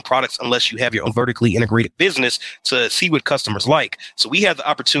own products unless you have your own vertically integrated business to see what customers like. So we had the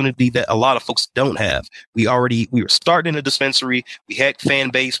opportunity that a lot of folks don't have. We were starting in a dispensary. We had fan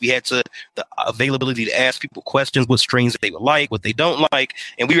base. We had the availability to ask people questions, what strains that they would like, what they don't like.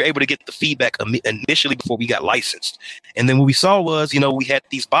 And we were able to get the feedback initially before we got licensed. And then what we saw was, we had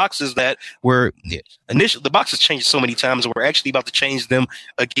these boxes that were initially, the boxes changed so many times, and we're actually about to change them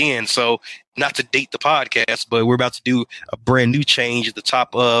again. So not to date the podcast, but we're about to do a brand new change at the top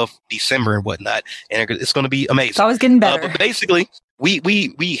of December and whatnot, and it's going to be amazing. It's always getting better. But basically,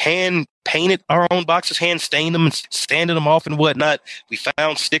 we hand painted our own boxes, hand stained them, and sanded them off and whatnot. We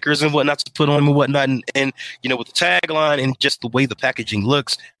found stickers and whatnot to put on them and whatnot, and with the tagline and just the way the packaging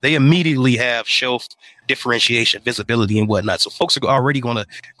looks, they immediately have shelf differentiation, visibility, and whatnot. So folks are already going to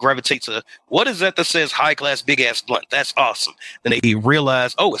gravitate to, what is that says high class, big ass blunt? That's awesome. Then they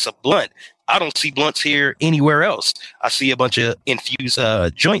realize, oh, it's a blunt. I don't see blunts here anywhere else. I see a bunch of infused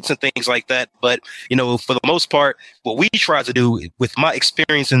joints and things like that. But, for the most part, what we try to do with my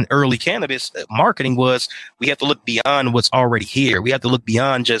experience in early cannabis marketing was, we have to look beyond what's already here. We have to look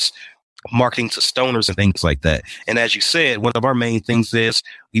beyond just marketing to stoners and things like that. And as you said, one of our main things is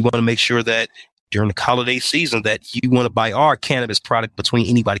we want to make sure that during the holiday season that you want to buy our cannabis product between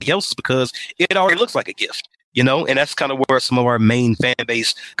anybody else's, because it already looks like a gift. And that's kind of where some of our main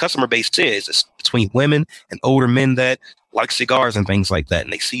customer base is. It's between women and older men that like cigars and things like that.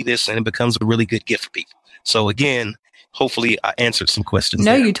 And they see this and it becomes a really good gift for people. So again, hopefully I answered some questions.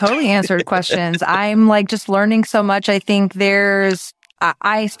 No, there. You totally answered questions. I'm just learning so much. I think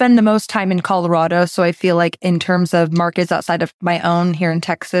I spend the most time in Colorado. So I feel like in terms of markets outside of my own here in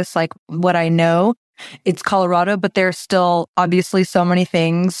Texas, what I know, it's Colorado, but there's still obviously so many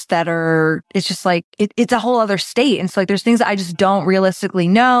things that it's just it's a whole other state. And so there's things that I just don't realistically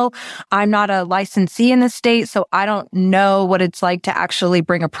know. I'm not a licensee in the state, so I don't know what it's like to actually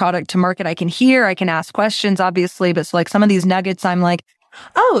bring a product to market. I can ask questions, obviously, but so some of these nuggets, I'm like,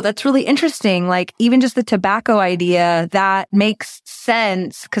 oh, that's really interesting. Even just the tobacco idea, that makes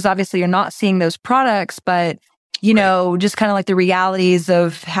sense, because obviously you're not seeing those products, but you know, just kind of like the realities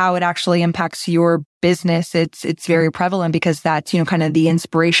of how it actually impacts your business, it's very prevalent because that's, you know, kind of the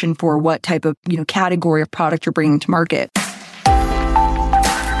inspiration for what type of, you know, category of product you're bringing to market.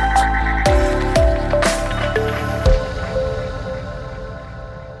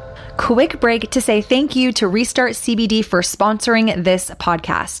 Quick break to say thank you to Restart CBD for sponsoring this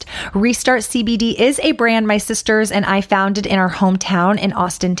podcast. Restart CBD is a brand my sisters and I founded in our hometown in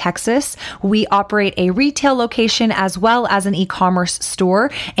Austin, Texas. We operate a retail location as well as an e-commerce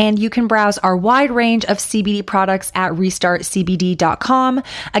store, and you can browse our wide range of CBD products at restartcbd.com.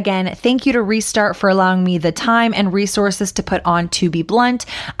 Again, thank you to Restart for allowing me the time and resources to put on To Be Blunt.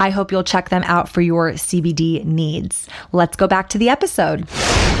 I hope you'll check them out for your CBD needs. Let's go back to the episode.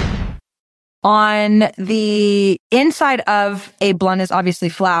 On the inside of a blunt is obviously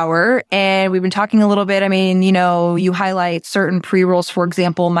flour. And we've been talking a little bit. I mean, you know, you highlight certain pre-rolls, for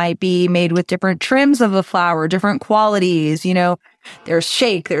example, might be made with different trims of the flour, different qualities. You know, there's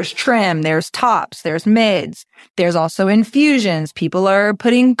shake, there's trim, there's tops, there's mids. There's also infusions. People are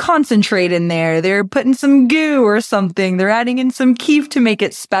putting concentrate in there. They're putting some goo or something. They're adding in some keef to make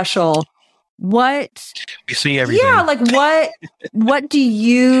it special. What you see everything. Yeah, like what do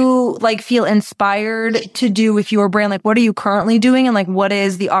you like feel inspired to do with your brand? Like what are you currently doing and like what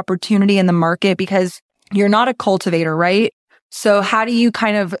is the opportunity in the market? Because you're not a cultivator, right? So how do you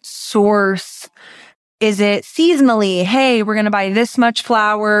kind of source? Is it seasonally? Hey, we're going to buy this much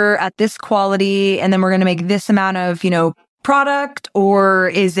flour at this quality and then we're going to make this amount of, you know, product? Or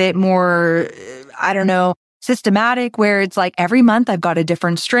is it more, I don't know, systematic where it's like every month I've got a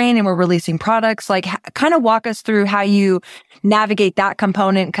different strain and we're releasing products? Like kind of walk us through how you navigate that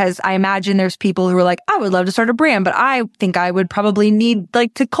component. Because I imagine there's people who are like, I would love to start a brand, but I think I would probably need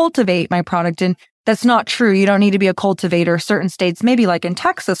like to cultivate my product. And that's not true. You don't need to be a cultivator. Certain states, maybe like in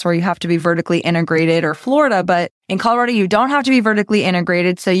Texas where you have to be vertically integrated, or Florida, but in Colorado, you don't have to be vertically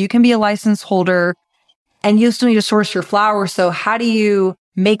integrated. So you can be a license holder and you still need to source your flour. So how do you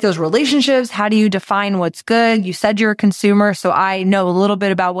make those relationships? How do you define what's good? You said you're a consumer, so I know a little bit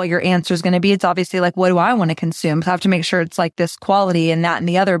about what your answer is going to be. It's obviously like, what do I want to consume? So I have to make sure it's like this quality and that and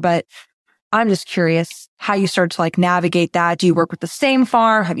the other. But I'm just curious how you start to like navigate that. Do you work with the same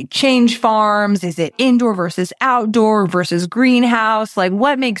farm? Have you changed farms? Is it indoor versus outdoor versus greenhouse? Like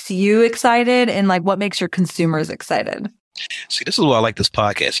what makes you excited and like what makes your consumers excited? See, this is why I like this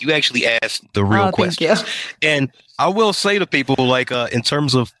podcast. You actually ask the real questions. And I will say to people, like, in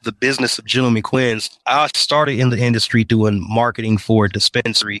terms of the business of Gentleman Quinns, I started in the industry doing marketing for a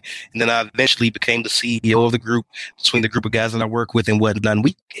dispensary. And then I eventually became the CEO of the group, between the group of guys that I work with and whatnot. And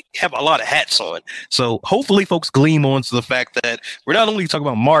we have a lot of hats on. So hopefully folks gleam onto the fact that we're not only talking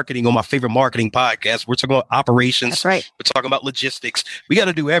about marketing on my favorite marketing podcast, we're talking about operations. That's right. We're talking about logistics. We got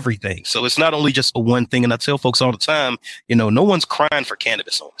to do everything. So it's not only just a one thing. And I tell folks all the time, you know, no one's crying for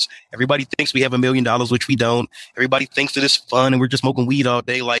cannabis owners. Everybody thinks we have $1 million, which we don't. Everybody thinks that it's fun and we're just smoking weed all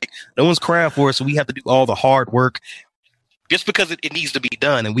day. Like no one's crying for it. So we have to do all the hard work just because it needs to be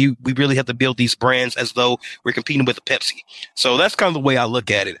done. And we really have to build these brands as though we're competing with a Pepsi. So that's kind of the way I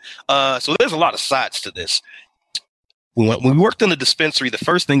look at it. So there's a lot of sides to this. When we worked in the dispensary, the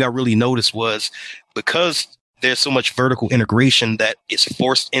first thing I really noticed was because there's so much vertical integration that is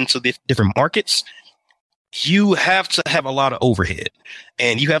forced into the different markets, you have to have a lot of overhead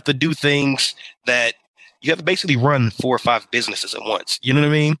and you have to do things that you have to basically run 4 or 5 businesses at once. You know what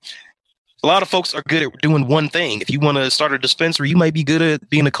I mean? A lot of folks are good at doing one thing. If you want to start a dispensary, you might be good at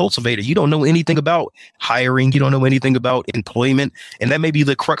being a cultivator. You don't know anything about hiring. You don't know anything about employment. And that may be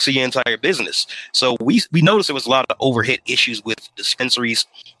the crux of your entire business. So we noticed there was a lot of overhead issues with dispensaries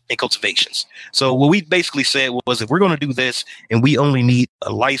and cultivations. So what we basically said was, if we're going to do this and we only need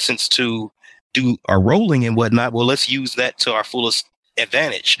a license to do our rolling and whatnot, well, let's use that to our fullest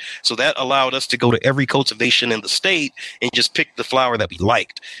advantage. So that allowed us to go to every cultivation in the state and just pick the flower that we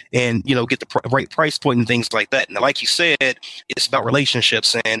liked and, you know, get the right price point and things like that. Now, like you said, it's about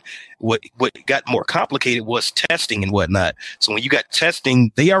relationships, and what got more complicated was testing and whatnot. So when you got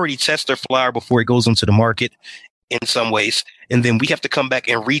testing, they already test their flower before it goes into the market in some ways. And then we have to come back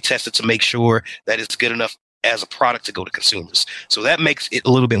and retest it to make sure that it's good enough as a product to go to consumers. So that makes it a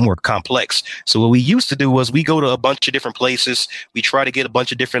little bit more complex. So what we used to do was we go to a bunch of different places. We try to get a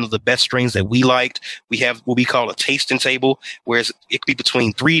bunch of different of the best strains that we liked. We have what we call a tasting table, where it could be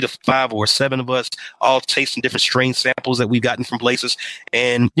between 3 to 5 or 7 of us all tasting different strain samples that we've gotten from places,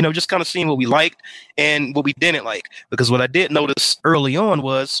 and, you know, just kind of seeing what we liked and what we didn't like. Because what I did notice early on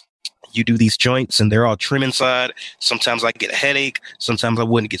was you do these joints and they're all trim inside. Sometimes I get a headache. Sometimes I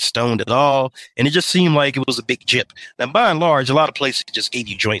wouldn't get stoned at all. And it just seemed like it was a big jip. Now, by and large, a lot of places just gave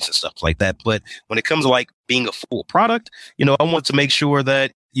you joints and stuff like that. But when it comes to like being a full product, I want to make sure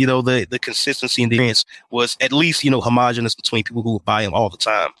that the consistency and the experience was at least, homogenous between people who would buy them all the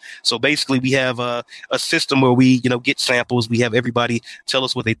time. So basically we have a system where we, get samples. We have everybody tell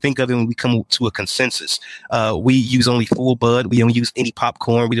us what they think of it, and we come to a consensus. We use only full bud. We don't use any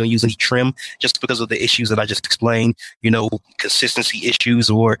popcorn. We don't use any trim, just because of the issues that I just explained, consistency issues,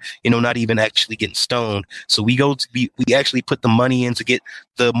 or, not even actually getting stoned. So we actually put the money in to get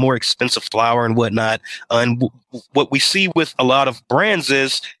the more expensive flour and whatnot. And what we see with a lot of brands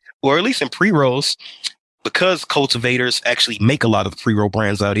is, or at least in pre-rolls, because cultivators actually make a lot of pre-roll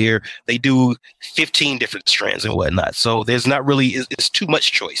brands out here, they do 15 different strands and whatnot. So there's not really, it's too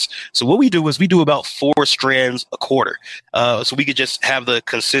much choice. So what we do is we do about 4 strands a quarter. So we could just have the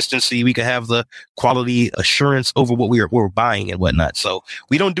consistency. We could have the quality assurance over what we're buying and whatnot. So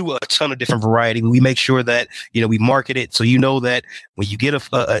we don't do a ton of different variety. We make sure that, we market it. So that when you get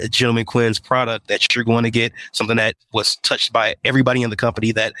a Gentleman Quinns product, that you're going to get something that was touched by everybody in the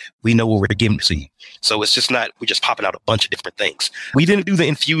company, that we know what we're giving to you. So it's just not, we're just popping out a bunch of different things. We didn't do the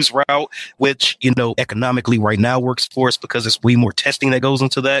infused route, which, economically right now works for us because there's way more testing that goes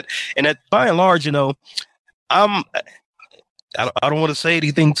into that. And that, by and large, I don't want to say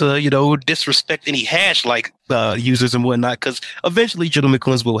anything to, disrespect any hash like users and whatnot, because eventually Gentleman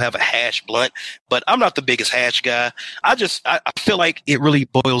Quinns will have a hash blunt, but I'm not the biggest hash guy. I feel like it really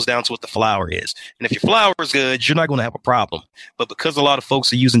boils down to what the flour is. And if your flour is good, you're not going to have a problem. But because a lot of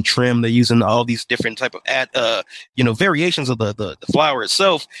folks are using trim, they're using all these different type of variations of the flour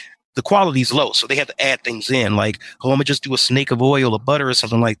itself, the quality is low. So they have to add things in, like, I'm going to just do a snake of oil or butter or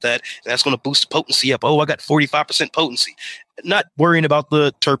something like that, and that's going to boost the potency up. I got 45% potency. Not worrying about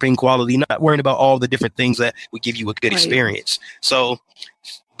the terpene quality, not worrying about all the different things that would give you a good experience. So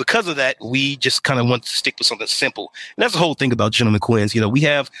because of that, we just kind of want to stick with something simple. And that's the whole thing about Gentleman Quinns. We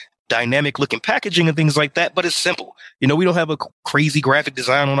have dynamic looking packaging and things like that, but it's simple. We don't have a crazy graphic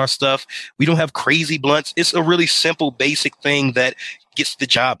design on our stuff. We don't have crazy blunts. It's a really simple, basic thing that gets the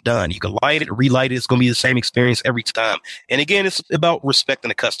job done. You can light it, relight it. It's going to be the same experience every time. And again, it's about respecting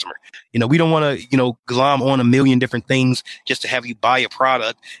the customer. We don't want to, glom on a million different things just to have you buy a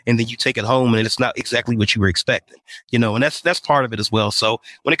product and then you take it home and it's not exactly what you were expecting, and that's part of it as well. So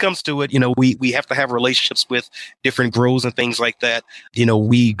when it comes to it, we have to have relationships with different grows and things like that.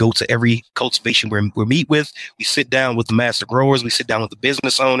 We go to every cultivation we meet with. We sit down with the master growers. We sit down with the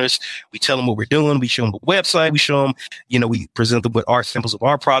business owners. We tell them what we're doing. We show them the website. We show them, we present them with our samples of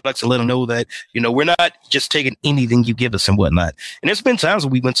our products and let them know that, we're not just taking anything you give us and whatnot. And there's been times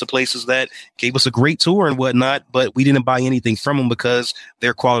when we went to places that gave us a great tour and whatnot, but we didn't buy anything from them because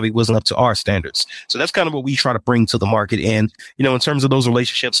their quality wasn't up to our standards. So that's kind of what we try to bring to the market. And, in terms of those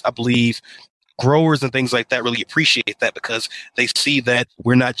relationships, I believe growers and things like that really appreciate that, because they see that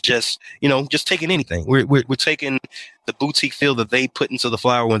we're not just, just taking anything. We're taking the boutique feel that they put into the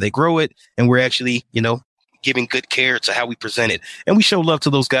flower when they grow it, and we're actually, giving good care to how we present it. And we show love to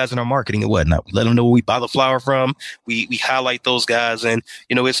those guys in our marketing and whatnot. We let them know where we buy the flower from. We highlight those guys, and,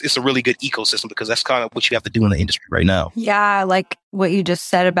 it's a really good ecosystem, because that's kind of what you have to do in the industry right now. Yeah. Like what you just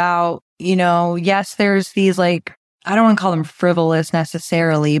said about, yes, there's these, like, I don't want to call them frivolous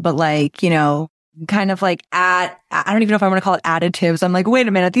necessarily, but like, kind of like I don't even know if I want to call it additives. I'm like, wait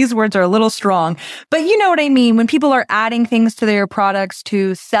a minute, these words are a little strong, but you know what I mean? When people are adding things to their products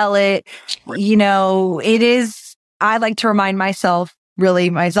to sell it, Right. It is, I like to remind myself,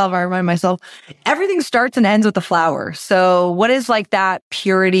 everything starts and ends with the flower. So what is like that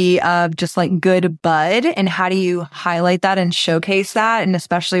purity of just like good bud, and how do you highlight that and showcase that? And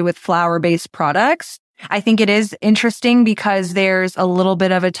especially with flower-based products, I think it is interesting because there's a little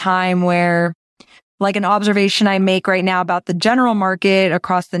bit of a time where, like, an observation I make right now about the general market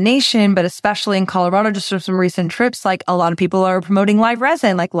across the nation, but especially in Colorado, just from some recent trips, like a lot of people are promoting live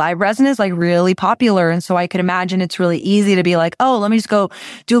resin. Like live resin is like really popular. And so I could imagine it's really easy to be like, oh, let me just go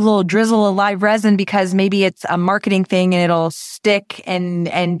do a little drizzle of live resin because maybe it's a marketing thing and it'll stick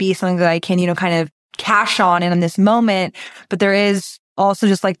and be something that I can, kind of cash on in this moment. But there is also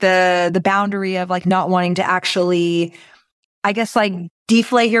just like the boundary of like not wanting to actually, I guess, like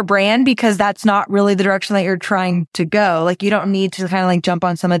deflate your brand, because that's not really the direction that you're trying to go. Like you don't need to kind of like jump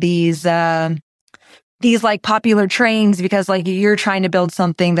on some of these like popular trains, because like you're trying to build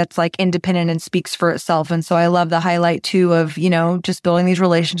something that's like independent and speaks for itself. And so I love the highlight too of, just building these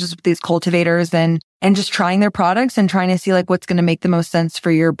relationships with these cultivators and just trying their products and trying to see like what's going to make the most sense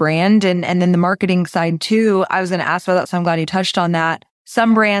for your brand. And then the marketing side too, I was going to ask about that, so I'm glad you touched on that.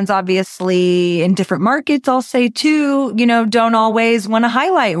 some brands, obviously in different markets, I'll say too, don't always want to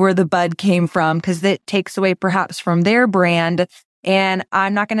highlight where the bud came from because it takes away perhaps from their brand. And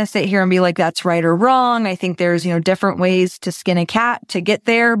I'm not going to sit here and be like, that's right or wrong. I think there's, different ways to skin a cat to get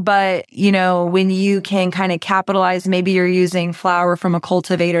there. But, when you can kind of capitalize, maybe you're using flower from a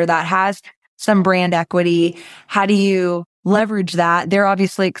cultivator that has some brand equity. How do you leverage that? They're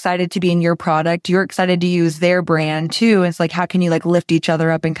obviously excited to be in your product. You're excited to use their brand too. It's like, how can you lift each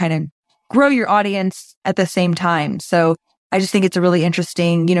other up and kind of grow your audience at the same time? So I just think it's a really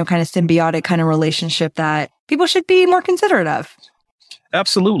interesting, kind of symbiotic kind of relationship that people should be more considerate of.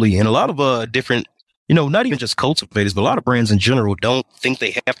 Absolutely. And a lot of different, not even just cultivators, but a lot of brands in general don't think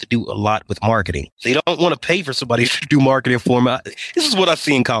they have to do a lot with marketing. They don't want to pay for somebody to do marketing for them. This is what I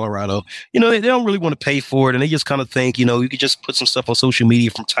see in Colorado. They don't really want to pay for it. And they just kind of think, you could just put some stuff on social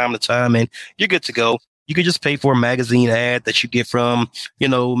media from time to time and you're good to go. You could just pay for a magazine ad that you get from,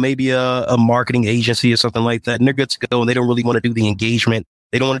 maybe a marketing agency or something like that. And they're good to go. And they don't really want to do the engagement.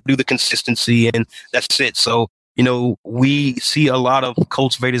 They don't want to do the consistency. And that's it. So, we see a lot of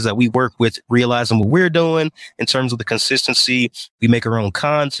cultivators that we work with realizing what we're doing in terms of the consistency. We make our own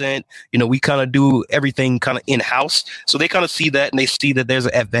content. We kind of do everything kind of in-house. So they kind of see that and they see that there's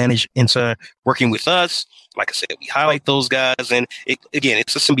an advantage into working with us. Like I said, we highlight those guys. And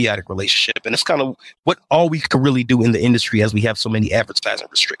it's a symbiotic relationship. And it's kind of all we can really do in the industry as we have so many advertising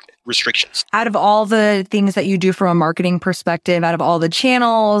restrictions. Out of all the things that you do from a marketing perspective, out of all the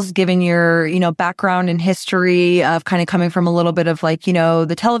channels, given your, background and history of kind of coming from a little bit of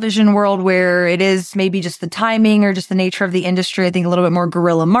the television world where it is maybe just the timing or just the nature of the industry, I think a little bit more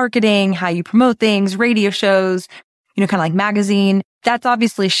guerrilla marketing, how you promote things, radio shows, kind of like magazine. That's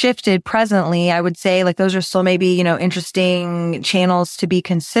obviously shifted presently. I would say those are still maybe, interesting channels to be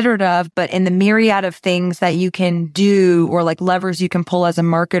considered of, but in the myriad of things that you can do or levers you can pull as a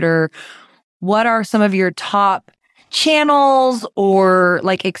marketer, what are some of your top channels or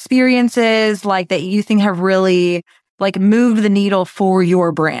experiences that you think have really moved the needle for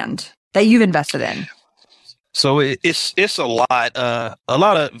your brand that you've invested in? So it's a lot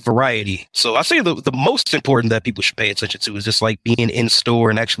of variety. So I say the most important that people should pay attention to is just being in store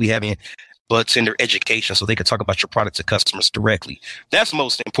and actually having butts in their education so they can talk about your product to customers directly. That's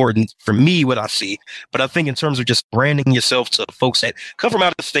most important for me, what I see. But I think in terms of just branding yourself to folks that come from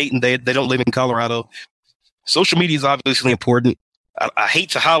out of the state and they don't live in Colorado, social media is obviously important. I hate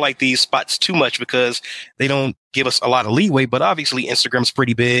to highlight these spots too much because they don't give us a lot of leeway, but obviously Instagram's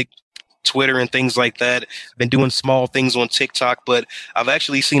pretty big. Twitter and things like that. I've been doing small things on TikTok, but I've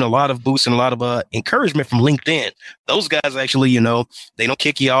actually seen a lot of boosts and a lot of encouragement from LinkedIn. Those guys actually, they don't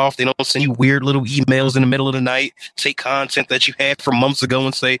kick you off. They don't send you weird little emails in the middle of the night, take content that you had from months ago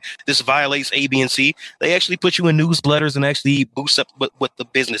and say, this violates A, B, and C. They actually put you in newsletters and actually boost up what the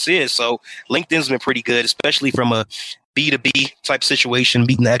business is. So LinkedIn's been pretty good, especially from a B2B type situation,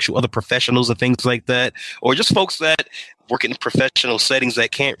 meeting actual other professionals and things like that, or just folks that work in professional settings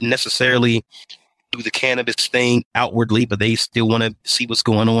that can't necessarily do the cannabis thing outwardly, but they still want to see what's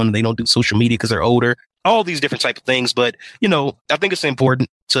going on. They don't do social media because they're older, all these different type of things. But, I think it's important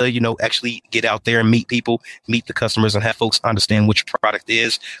to, actually get out there and meet people, meet the customers and have folks understand what your product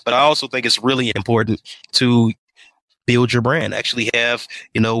is. But I also think it's really important to build your brand, actually have,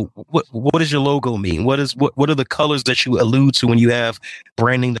 what does your logo mean? What are the colors that you allude to when you have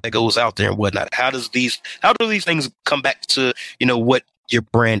branding that goes out there and whatnot? How do these things come back to, what your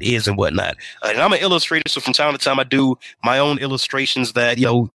brand is and whatnot? And I'm an illustrator, so from time to time I do my own illustrations that,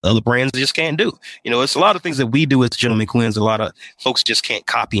 other brands just can't do. It's a lot of things that we do as Gentleman Quinns, a lot of folks just can't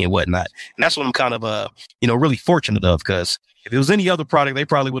copy and whatnot. And that's what I'm kind of, really fortunate of, because if it was any other product, they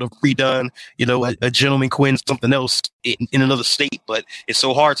probably would have redone, a Gentleman Quinns, something else in another state. But it's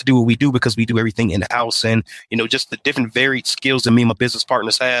so hard to do what we do because we do everything in house. And, just the different varied skills that me and my business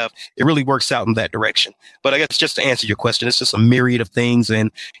partners have, it really works out in that direction. But I guess just to answer your question, it's just a myriad of things.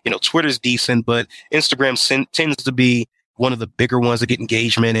 And, Twitter's decent, but Instagram tends to be one of the bigger ones to get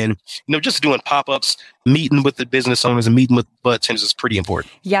engagement. And, just doing pop-ups, meeting with the business owners and meeting with bud tenders is pretty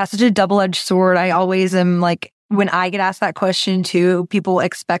important. Yeah, such a double-edged sword. I always am when I get asked that question too, people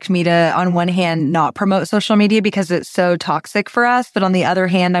expect me to, on one hand, not promote social media because it's so toxic for us. But on the other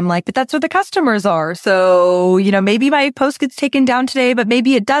hand, I'm like, but that's where the customers are. So, maybe my post gets taken down today, but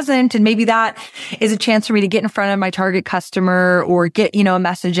maybe it doesn't. And maybe that is a chance for me to get in front of my target customer or get, a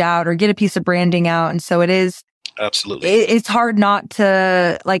message out or get a piece of branding out. And so it is. Absolutely. It's hard not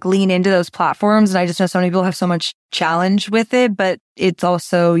to lean into those platforms. And I just know so many people have so much challenge with it, but it's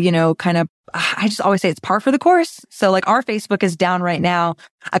also, kind of I just always say it's par for the course. So like our Facebook is down right now.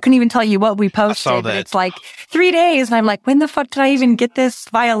 I couldn't even tell you what we posted, but it's like 3 days. And I'm like, when the fuck did I even get this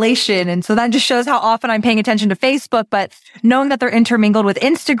violation? And so that just shows how often I'm paying attention to Facebook. But knowing that they're intermingled with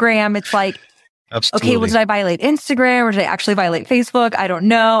Instagram, it's like, Absolutely. Okay, well, did I violate Instagram or did I actually violate Facebook? I don't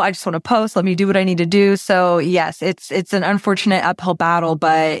know. I just want to post. Let me do what I need to do. So yes, it's an unfortunate uphill battle,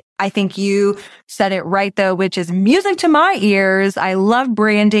 but I think you said it right though, which is music to my ears. I love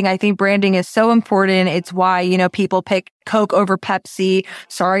branding. I think branding is so important. It's why, people pick Coke over Pepsi.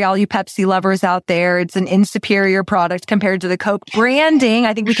 Sorry, all you Pepsi lovers out there. It's an inferior product compared to the Coke branding.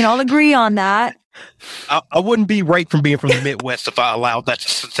 I think we can all agree on that. I wouldn't be right from being from the Midwest if I allowed that to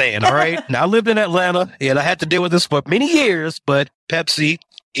stand. All right. Now I lived in Atlanta and I had to deal with this for many years, but Pepsi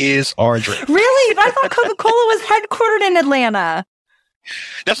is our drink. Really? I thought Coca-Cola was headquartered in Atlanta.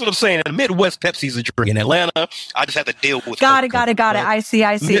 That's what I'm saying. In the Midwest, Pepsi's a drink. In Atlanta, I just have to deal with Got it. I see.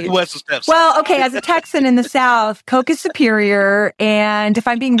 Midwest is Pepsi. Well, okay, as a Texan in the South, Coke is superior. And if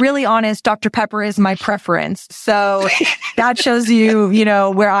I'm being really honest, Dr. Pepper is my preference. So that shows you,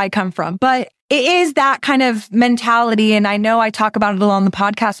 where I come from. But it is that kind of mentality. And I know I talk about it a lot on the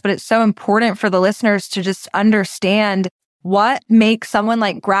podcast, but it's so important for the listeners to just understand what makes someone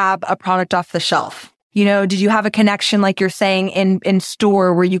like grab a product off the shelf. Did you have a connection, like you're saying, in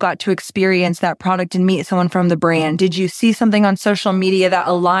store where you got to experience that product and meet someone from the brand? Did you see something on social media that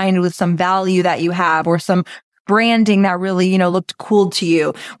aligned with some value that you have or some branding that really, looked cool to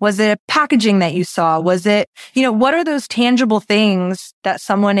you? Was it packaging that you saw? Was it, what are those tangible things that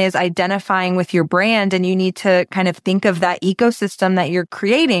someone is identifying with your brand? And you need to kind of think of that ecosystem that you're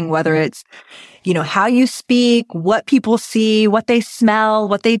creating, whether it's, how you speak, what people see, what they smell,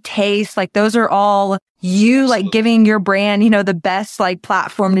 what they taste. Like those are all you like giving your brand, the best like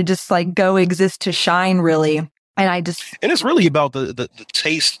platform to just like go exist to shine really. And it's really about the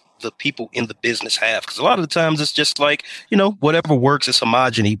taste the people in the business have, because a lot of the times it's just like, whatever works is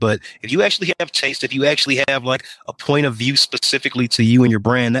homogeny. But if you actually have taste, if you actually have like a point of view specifically to you and your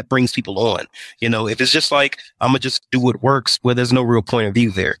brand, that brings people on. If it's just like, I'm gonna just do what works, well, there's no real point of view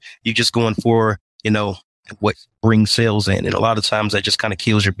there. You're just going for, what brings sales in. And a lot of times that just kind of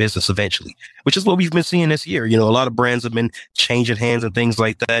kills your business eventually, which is what we've been seeing this year. A lot of brands have been changing hands and things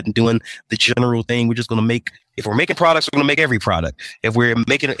like that and doing the general thing. We're just going to make, if we're making products, we're going to make every product. If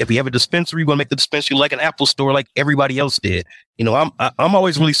we have a dispensary, we're going to make the dispensary like an Apple store, like everybody else did. I'm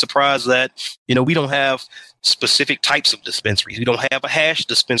always really surprised that, we don't have specific types of dispensaries. We don't have a hash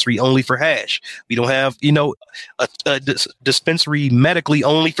dispensary only for hash. We don't have, a dispensary medically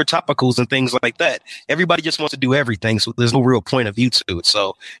only for topicals and things like that. Everybody just wants to do everything. So there's no real point of view to it.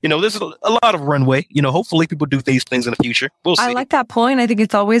 So, there's a lot of runway. Hopefully people do these things in the future. We'll see. I like that point. I think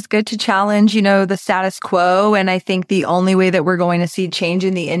it's always good to challenge, the status quo. And I think the only way that we're going to see change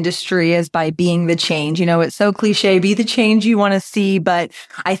in the industry is by being the change. It's so cliche, be the change you want to see. But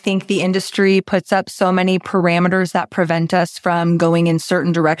I think the industry puts up so many parameters that prevent us from going in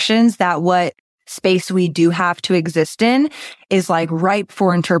certain directions that what space we do have to exist in is like ripe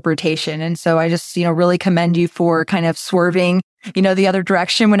for interpretation. And so I just, really commend you for kind of swerving, the other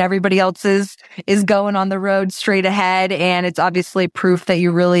direction when everybody else is going on the road straight ahead. And it's obviously proof that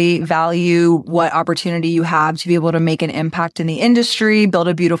you really value what opportunity you have to be able to make an impact in the industry, build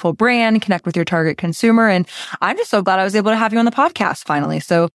a beautiful brand, connect with your target consumer. And I'm just so glad I was able to have you on the podcast finally.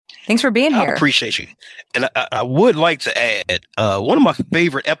 So thanks for being here. I appreciate you. And I would like to add, one of my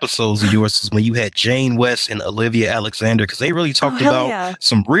favorite episodes of yours is when you had Jane West and Olivia Alexander, because they really talked about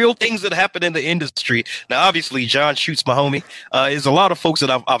some real things that happen in the industry. Now, obviously, John Shoots, my homie. There's a lot of folks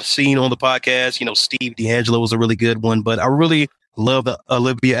that I've seen on the podcast. Steve D'Angelo was a really good one, but I really love the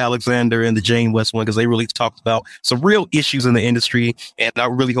Olivia Alexander and the Jane West one because they really talked about some real issues in the industry. And I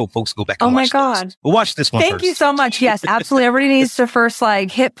really hope folks go back and watch those. We'll watch this one first. Thank you so much. Yes, absolutely. Everybody needs to first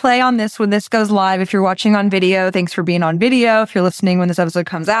hit play on this when this goes live. If you're watching on video, thanks for being on video. If you're listening when this episode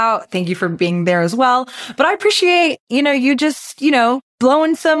comes out, thank you for being there as well. But I appreciate, you just,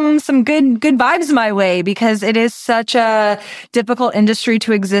 blowing some good vibes my way because it is such a difficult industry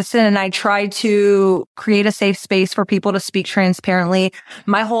to exist in. And I try to create a safe space for people to speak transparently.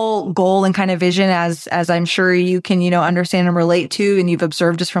 My whole goal and kind of vision, as I'm sure you can, understand and relate to, and you've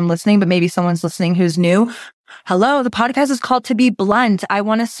observed just from listening, but maybe someone's listening who's new. Hello, the podcast is called To Be Blunt. I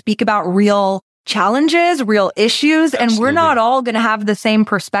want to speak about real challenges, real issues, and we're not all going to have the same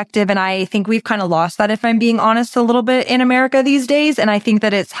perspective. And I think we've kind of lost that, if I'm being honest, a little bit in America these days. And I think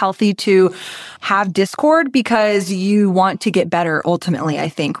that it's healthy to have discord because you want to get better ultimately, I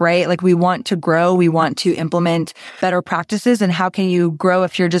think, right? Like we want to grow, we want to implement better practices. And how can you grow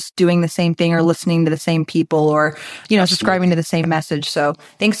if you're just doing the same thing or listening to the same people or, subscribing to the same message? So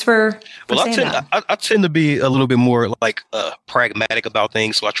thanks for saying that. I tend to be a little bit more like pragmatic about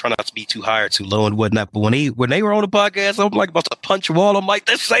things. So I try not to be too high or too low and whatnot. But when they were on the podcast, I'm like about to punch a wall. I'm like,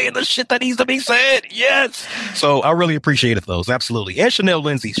 they're saying the shit that needs to be said. Yes. So I really appreciated those. Absolutely. And Chanel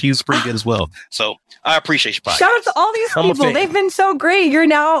Lindsay, she was pretty good as well. So I appreciate your podcast. Shout out to all these people. They've been so great. You're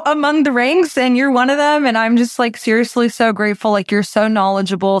now among the ranks and you're one of them. And I'm just like seriously so grateful. Like you're so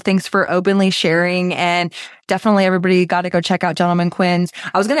knowledgeable. Thanks for openly sharing. And definitely everybody got to go check out Gentleman Quinns.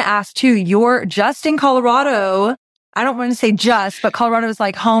 I was going to ask too, you're just in Colorado. I don't want to say just, but Colorado is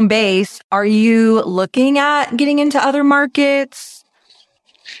like home base. Are you looking at getting into other markets?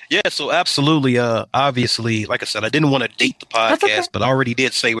 Yeah, so absolutely. Obviously, like I said, I didn't want to date the podcast, but I already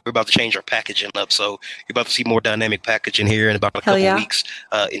did say we're about to change our packaging up. So you're about to see more dynamic packaging here in about a couple of weeks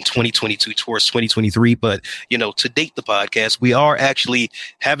in 2022 towards 2023. But, to date the podcast, we are actually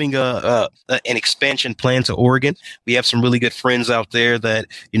having an expansion plan to Oregon. We have some really good friends out there that,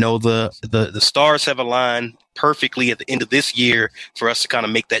 the stars have aligned perfectly at the end of this year for us to kind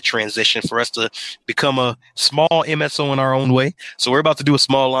of make that transition, for us to become a small MSO in our own way. So we're about to do a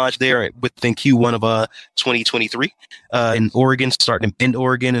small launch there within Q1 of 2023 in Oregon, starting in Bend,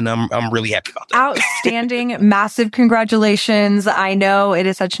 Oregon, and I'm really happy about that. Outstanding. Massive congratulations. I know it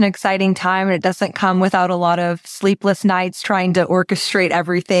is such an exciting time, and it doesn't come without a lot of sleepless nights trying to orchestrate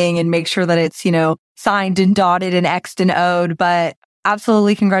everything and make sure that it's, signed and dotted and X'd and O'd, but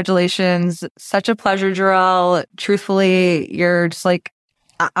absolutely, congratulations. Such a pleasure, Jarell. Truthfully, you're just like,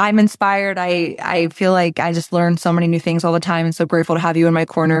 I'm inspired. I feel like I just learn so many new things all the time and so grateful to have you in my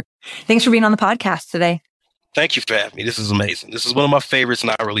corner. Thanks for being on the podcast today. Thank you for having me. This is amazing. This is one of my favorites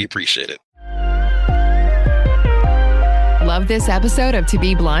and I really appreciate it. Love this episode of To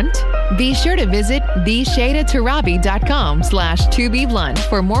Be Blunt? Be sure to visit theshadatarabi.com/tobeblunt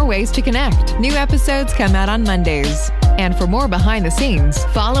for more ways to connect. New episodes come out on Mondays. And for more behind the scenes,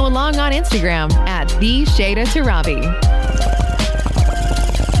 follow along on Instagram at theshadatarabi.